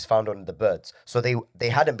injuries found on the birds, so they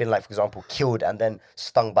hadn't been like, for example, killed and then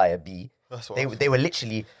stung by a bee. That's what They were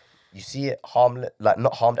literally, you see it harmless, like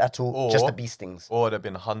not harmed at all, just the Or- bee stings. Or they've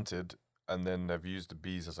been hunted and then they've used the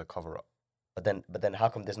bees as a cover up But then, how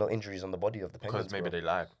come there's no injuries on the body of the penguins? because maybe bro? they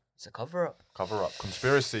lied. It's a cover up. Cover up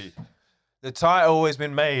conspiracy. The title has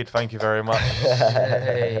been made. Thank you very much.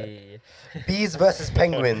 Hey. Bees versus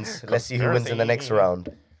penguins. Let's see who wins in the next Conspiracy.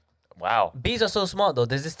 round. Wow. Bees are so smart though.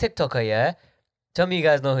 There's this TikToker, yeah. Tell me you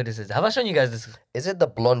guys know who this is. Have I shown you guys this? Is it the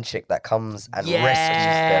blonde chick that comes and rescues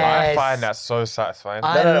them? I Yes. find that so satisfying.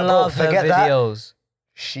 I no, bro, love her forget that. videos.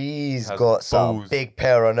 She's Has got some balls. big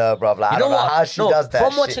pair on her, bruv. Like, I don't know how she does that.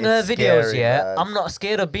 From shit. watching her It's videos, scary, yeah, man. I'm not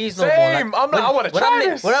scared of bees no Same. more. I'm like, I wanna when try I'm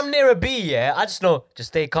this. when I'm near a bee, yeah, I just know just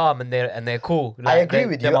stay calm and they're cool. I Like, agree they-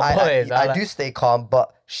 with they're you. my boys. I like- do stay calm,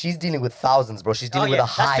 but she's dealing with thousands, bro. She's dealing with a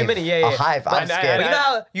that's too hive. many, yeah, A yeah. hive. But- I'm and- scared. But you know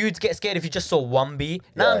how you'd get scared if you just saw one bee?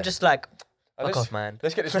 Now Yeah. I'm just like, fuck let's, off, man.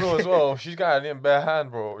 Let's get this real as well. She's got it in bare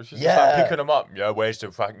hand, bro. She's just Yeah. like picking them up. Yeah, where's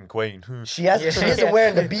the fucking queen? She isn't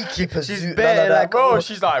wearing the beekeeper She's suit. bare, none of that. like, Bro,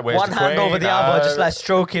 she's like, where's One the hand queen? over the other, just like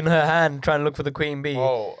stroking her hand, trying to look for the queen bee.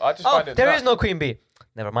 Bro, I just Oh, find it there nuts. is no queen bee.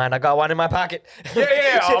 never mind, I got one in my pocket. Yeah,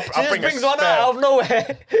 yeah, she I'll just bring a brings one spare. out of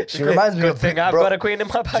nowhere. She reminds me Good of thing I've bro, got a queen in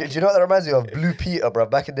my do pocket. you know what that reminds me of? Blue Peter, bro.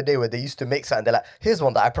 Back in the day where they used to make something, they're like, here's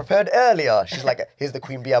one that I prepared earlier. She's like, here's the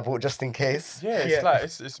queen bee I bought just in case. Yeah, it's Yeah. like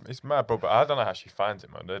it's mad, bro. But I don't know how she finds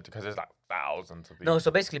it, man. Because there's like thousands of these. No,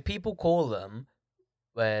 so basically, people call them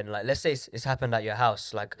when, like, let's say it's happened at your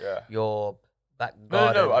house, like Yeah. your back No,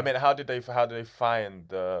 garden. no. I mean, how did they find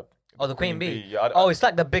the? Oh, the queen bee. Yeah, Oh, it's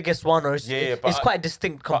like the biggest one, or it's, Yeah, but it's I- quite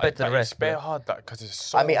distinct compared to the rest. It's bare but- hard that because it's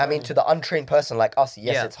so. I mean, to the untrained person like us,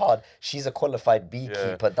 yes, Yeah. it's hard. She's a qualified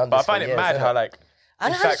beekeeper. Done But I this for find it years, mad innit? how like.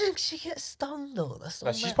 And it's how like- do you think she gets stung though? That's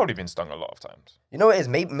so she's mad. probably been stung a lot of times. You know what it is?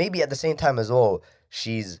 Maybe at the same time as well,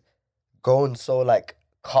 she's going so like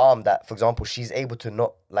calm that, for example, she's able to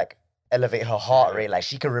not like elevate her heart rate. Like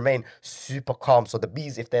she can remain super calm. So the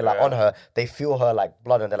bees, if they're like Yeah. on her, they feel her like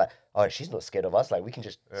blood and they're like, oh, she's not scared of us. Like we can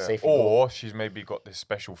just Yeah. safely go. Or she's maybe got this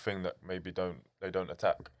special thing that maybe they don't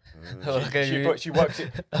attack. Okay, She, you- but she works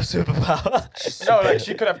it. a superpower. No, like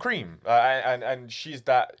she could have cream, and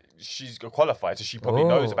she's qualified, so she probably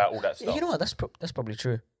knows Oh. about all that stuff. You know what? That's probably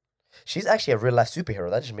true. She's actually a real life superhero.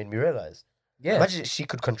 That just made me realize. Yeah. Imagine she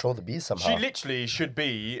could control the bees somehow. She literally should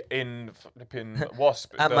be in flipping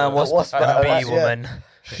Wasp. Ant-Man, Wasp, Wasp, and yeah. Bee Woman.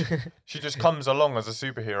 She just comes along as a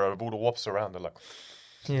superhero with all the wasps around her, like.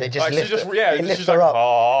 They just Like, lift, she just, her, yeah, they lift she's her like, up.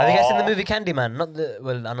 "Oh." Have you guys seen the movie Candyman? Not the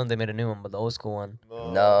I know they made a new one, but the old school one. I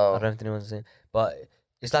No. don't know if anyone's seen. But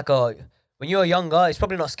it's like when you were younger, it's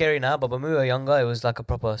probably not scary now, but when we were younger, it was like a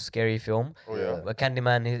proper scary film. Oh, yeah. Where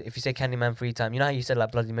Candyman, if you say Candyman 3 times, you know how you said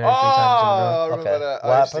like Bloody Mary 3 times in a row? I remember Okay. that.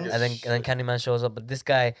 What I used to happened? get And then Candyman shows up, but this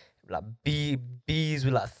guy like bees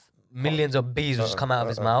with like millions of bees will just come out of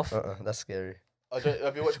his mouth. That's scary. Have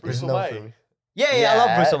you watched There's Bruce no Wayne? film. Yeah, I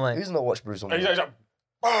love Bruce Wayne. Who's not watched Bruce And Wayne? he's like,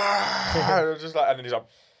 just like, and then he's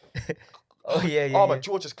like, Oh yeah, yeah. oh, yeah. my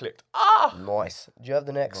jaw just clicked. Ah! Nice. Do you have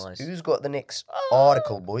the next? Nice. Who's got the next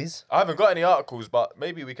article, boys? I haven't got any articles, but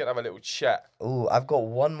maybe we can have a little chat. Oh, I've got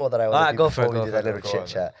one more that I want Alright, to do go for before it, we go do for that it, little go on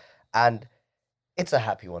chit chat, and it's a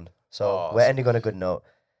happy one. So Oh, we're ending on a good note.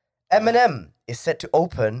 Eminem is set to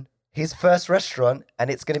open his first restaurant, and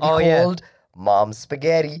it's going to be Oh, yeah. called Mom's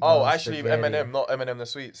Spaghetti. Oh, Mom's actually, spaghetti. Eminem, not Eminem the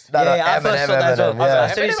Sweets. No, no, yeah, I first Eminem, saw that as well. Eminem, yeah.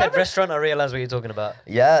 As soon as you said Eminem. restaurant, I realized what you're talking about.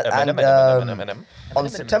 Yeah, and Eminem. on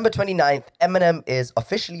September 29th, Eminem is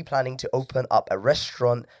officially planning to open up a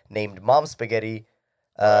restaurant named Mom's Spaghetti. In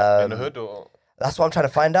the Um, hood or? That's what I'm trying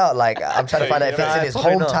to find out. Like, I'm trying to find out if it's in his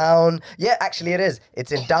Probably not. hometown. Yeah, actually, it is.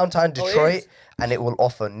 It's in downtown it Detroit, is? and it will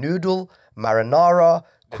offer noodle, marinara,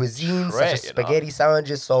 cuisine such as Detroit, you know. spaghetti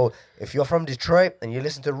sandwiches. So, if you're from Detroit and you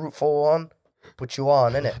listen to Route 401, put you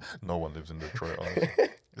on, innit? No one lives in Detroit, honestly.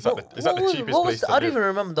 Is that the was- cheapest what place was the, to I don't live? even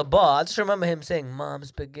remember the bar. I just remember him saying "Mom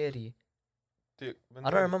spaghetti." Dude, I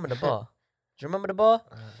don't remember the bar. Do you remember the bar?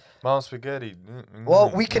 Mom spaghetti.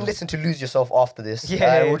 Well, we can listen to Lose Yourself after this.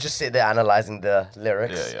 Yeah. We'll just sit there analyzing the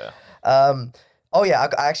lyrics. Yeah, Oh, yeah,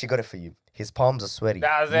 I actually got it for you. His palms are sweaty.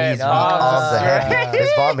 That's it, Knees weak, palms arms are are heavy. sweaty.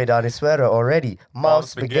 There's vomit on his sweater already.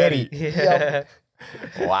 Mom's spaghetti. Yeah.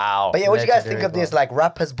 Wow. But yeah, what do you guys think Legendary of this? bar. Like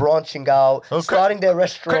rappers branching out, Oh, starting their Krypton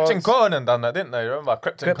restaurants. Conan done that, didn't they? Remember?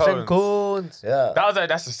 Krypton Crips and Cones. Coons. Yeah,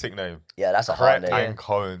 That's a sick name. yeah, that's a hard name. Krypton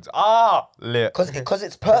Cones. Ah, lit. Because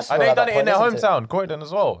it's personal. And they at done that it in their point, isn't it? hometown, Croydon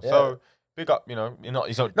as well. Yeah. So big up, you know. He's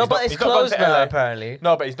not. No, he's but not, it's he's not gone closed to now LA. apparently.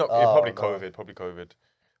 No, but he's not. Oh, probably no. COVID. Probably COVID.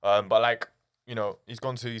 But like, you know, he's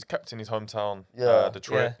kept in his hometown, Yeah.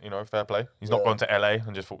 Detroit. Yeah. You know, fair play. He's Yeah. not gone to LA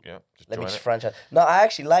and just thought, yeah, just Let me join just it. franchise. No, I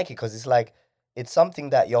actually like it because it's like it's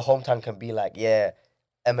something that your hometown can be like. Yeah,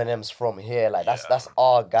 Eminem's from here. Like that's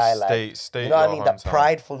our guy. Like Stay. you know what I your mean? That hometown.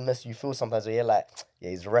 pridefulness you feel sometimes where you're like,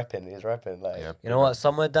 yeah, he's repping. Like, Yeah, You know what?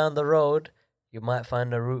 Somewhere down the road, you might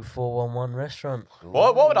find a Route 411 restaurant.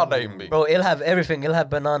 What would our name be? Bro, it'll have everything. It'll have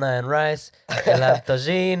banana and rice. It'll have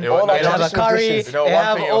tagine. It'll- It'll it'll have a traditional curry. dishes. You know, It'll one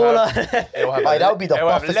have thing all it'll of... It'll have Aye, that would be the it'll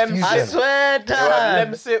have buffest lem- fusion. I swear, It'll have dad.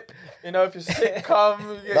 lemsip. You know, if you're sick,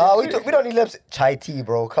 come. Nah, we don't need lips. Chai tea,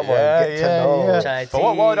 bro. Come on, get to know. Chai But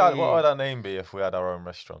what would tea. our name be if we had our own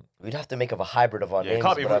restaurant? We'd have to make up a hybrid of our Yeah, it names.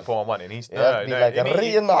 can't be bruv. Route 411. It needs It has to be like it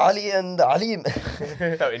Ali and Ali and Alim.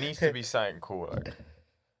 no, it needs to be something cool. Like.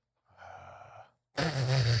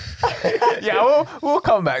 Yeah, we'll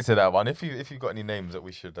come back to that one. If you've got any names that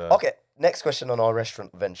we should. Okay, next question on our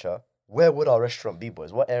restaurant venture. Where would our restaurant be,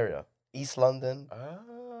 boys? What area? East London?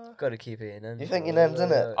 Gotta keep it in. You think your name's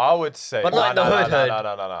in it? I would say. But not no, in the no, hood no, hood.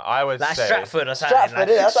 no. I would Like say. Stratford or something. Stratford, like,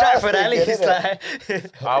 yeah, that's what I was Stratford, at thinking,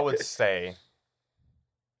 least. Like... I would say.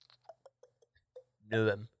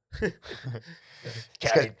 Newham. This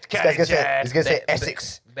guy's gonna say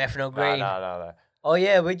Essex. Bethnal No, Green. no. Oh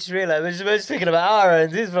yeah, we just realised we're just thinking about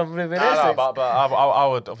Aaron's. He's from living No, Essex. but I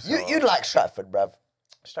would obviously. You'd like Stratford, bruv.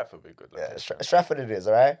 Stratford would be a good. Yeah, Location. Stratford it is,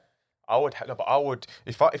 all right? I would, no, but I would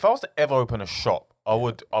if I was to ever open a shop, I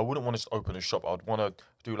wouldn't want to just open a shop. I'd want to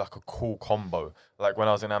do like a cool combo, like when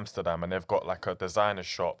I was in Amsterdam and they've got like a designer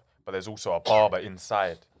shop, but there's also a barber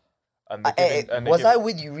inside. And Was I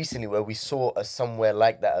with you recently where we saw somewhere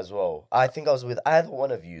like that as well? I think I was with either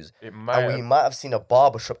one of yous. It And might. we might have seen a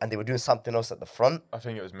barber shop and they were doing something else at the front. I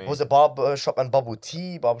think it was me. Was it barber shop and bubble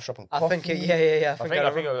tea, barber shop and I coffee? think yeah. I think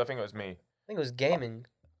it was me. I think it was gaming.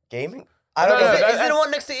 Gaming? No, I don't know. Is that- it the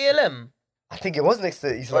one next to ELM? I think it was next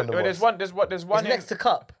to East London. Well, Wall. there's It's one next to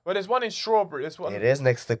Cup there's one in Strawberry. There's one. It is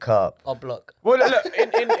next to Cup. or Block. Well, look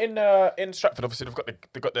in Stratford, obviously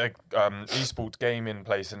they've got their esports gaming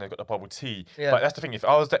place and they've got the bubble tea. Yeah. But that's the thing. If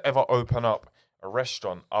I was to ever open up a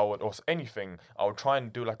restaurant, I would or anything, I would try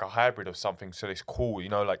and do like a hybrid of something so it's cool. You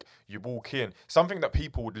know, like you walk in, something that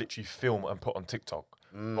people would literally film and put on TikTok,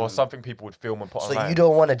 or something people would film and put So online. you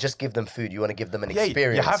don't want to just give them food. You want to give them an Yeah,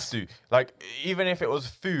 experience. you have to. Like even if it was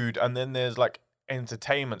food and then there's like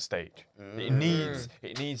entertainment stage, it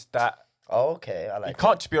needs that. Oh, okay. I It like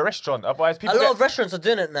can't just be a restaurant. Otherwise, A people lot get- of restaurants are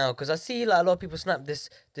doing it now because I see like a lot of people snap this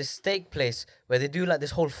steak place where they do like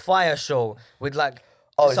this whole fire show with like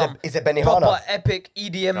Oh, some is it Benihana? proper epic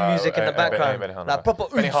EDM music in the background, Benihana. like proper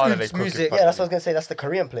Benihana, they oots cook in music. front Yeah, that's what I was going to say. That's the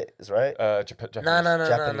Korean place, right? Japanese. No.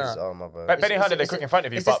 Japanese. Oh, my bad. Benihana, they cook in front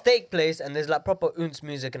of you. It's a But steak place and there's like proper ounce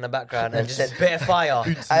music in the background and And just said- bare fire.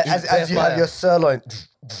 As you have your sirloin.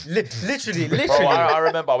 Literally. bro, I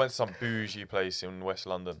remember I went to some bougie place in West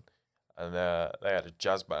London, and they had a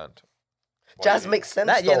jazz band. Jazz makes sense,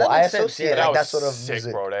 That- yeah, though. that I makes sense, associate yeah. like that that was sort of sick,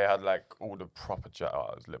 music. bro. They had like all the proper jazz. Oh,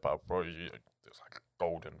 it was lit up, bro. It was like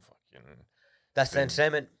golden fucking. That's the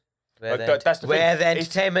entertainment. But that's the Where thing. the It's-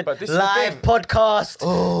 entertainment but this is the live thing. podcast.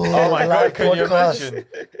 Oh, Oh my live god, can you podcast. imagine?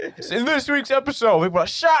 So in this week's episode, we were like,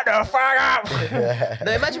 shut the fuck up.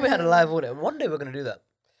 No, imagine we had a live audience. One day we're gonna do that.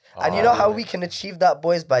 And you know how we can achieve that,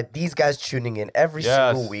 boys? By these guys tuning in every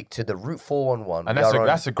Yes. single week to the Route 411. And We are on-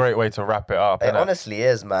 that's a great way to wrap it up. It innit? honestly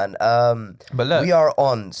is, man. But look- we are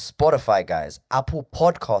on Spotify, guys. Apple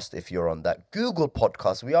Podcast, if you're on that. Google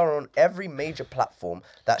Podcast. We are on every major platform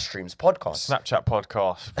that streams podcasts. Snapchat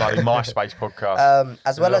podcast, bloody MySpace podcast.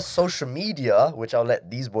 As well as social media, which I'll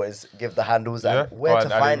let these boys give the handles and where Go to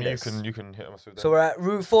ahead, find Adam, us. You can hit us with that. So we're at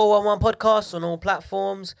Route 411 Podcast on all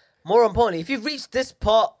platforms. More importantly, if you've reached this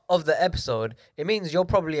part of the episode, it means you're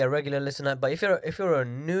probably a regular listener. But if you're a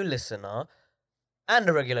new listener and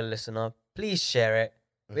a regular listener, please share it.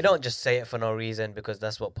 We don't just say it for no reason because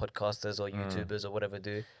that's what podcasters or YouTubers or whatever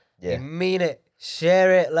do. Yeah. We mean it.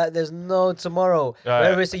 Share it like there's no tomorrow. Yeah,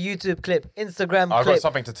 Whether yeah. it's a YouTube clip, Instagram I've clip, got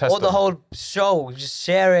something to test or the them. whole show, just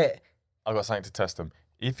share it. I've got something to test them.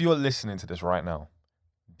 If you're listening to this right now,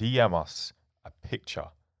 DM us a picture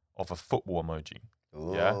of a football emoji.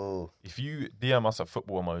 Yeah? Ooh. If you DM us a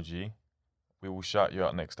football emoji, we will shout you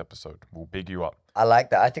out next episode. We'll big you up. I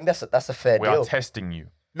like that. I think that's a fair We deal. are testing you.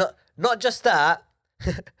 Not just that.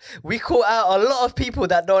 We call out a lot of people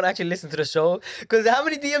that don't actually listen to the show. Because how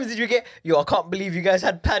many DMs did you get? Yo, I can't believe you guys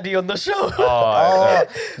had Paddy on the show. Oh,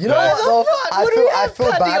 you know what? though? fuck? I What do feel we I have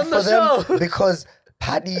feel Paddy bad on the for them show? because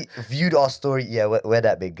Paddy viewed our story. Yeah, we're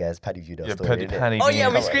that big, guys. Paddy viewed our Yeah, story. innit? Penny Oh yeah,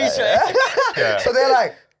 we beans. screenshot. Yeah. So they're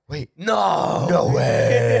like, wait, No. no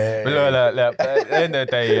way. But look, at the end of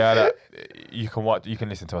the day, look, you can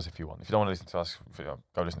listen to us if you want. If you don't want to listen to us,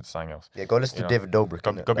 go listen to something else. Yeah, go listen You to know, David Dobrik.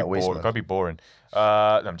 Go innit? be That waste boring. man. Go be boring. No,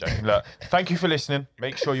 I'm joking. Look, thank you for listening.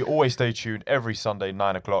 Make sure you always stay tuned every Sunday,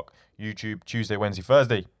 9 o'clock, YouTube, Tuesday, Wednesday,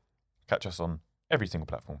 Thursday. Catch us on every single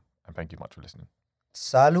platform. And thank you much for listening.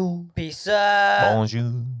 Salut. Peace out.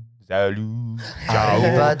 Bonjour. Salut.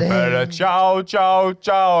 Arrivederci. Ciao. Ciao, ciao,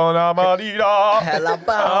 ciao. Namarida. Hella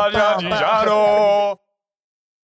bow, bow, bow. Ciao.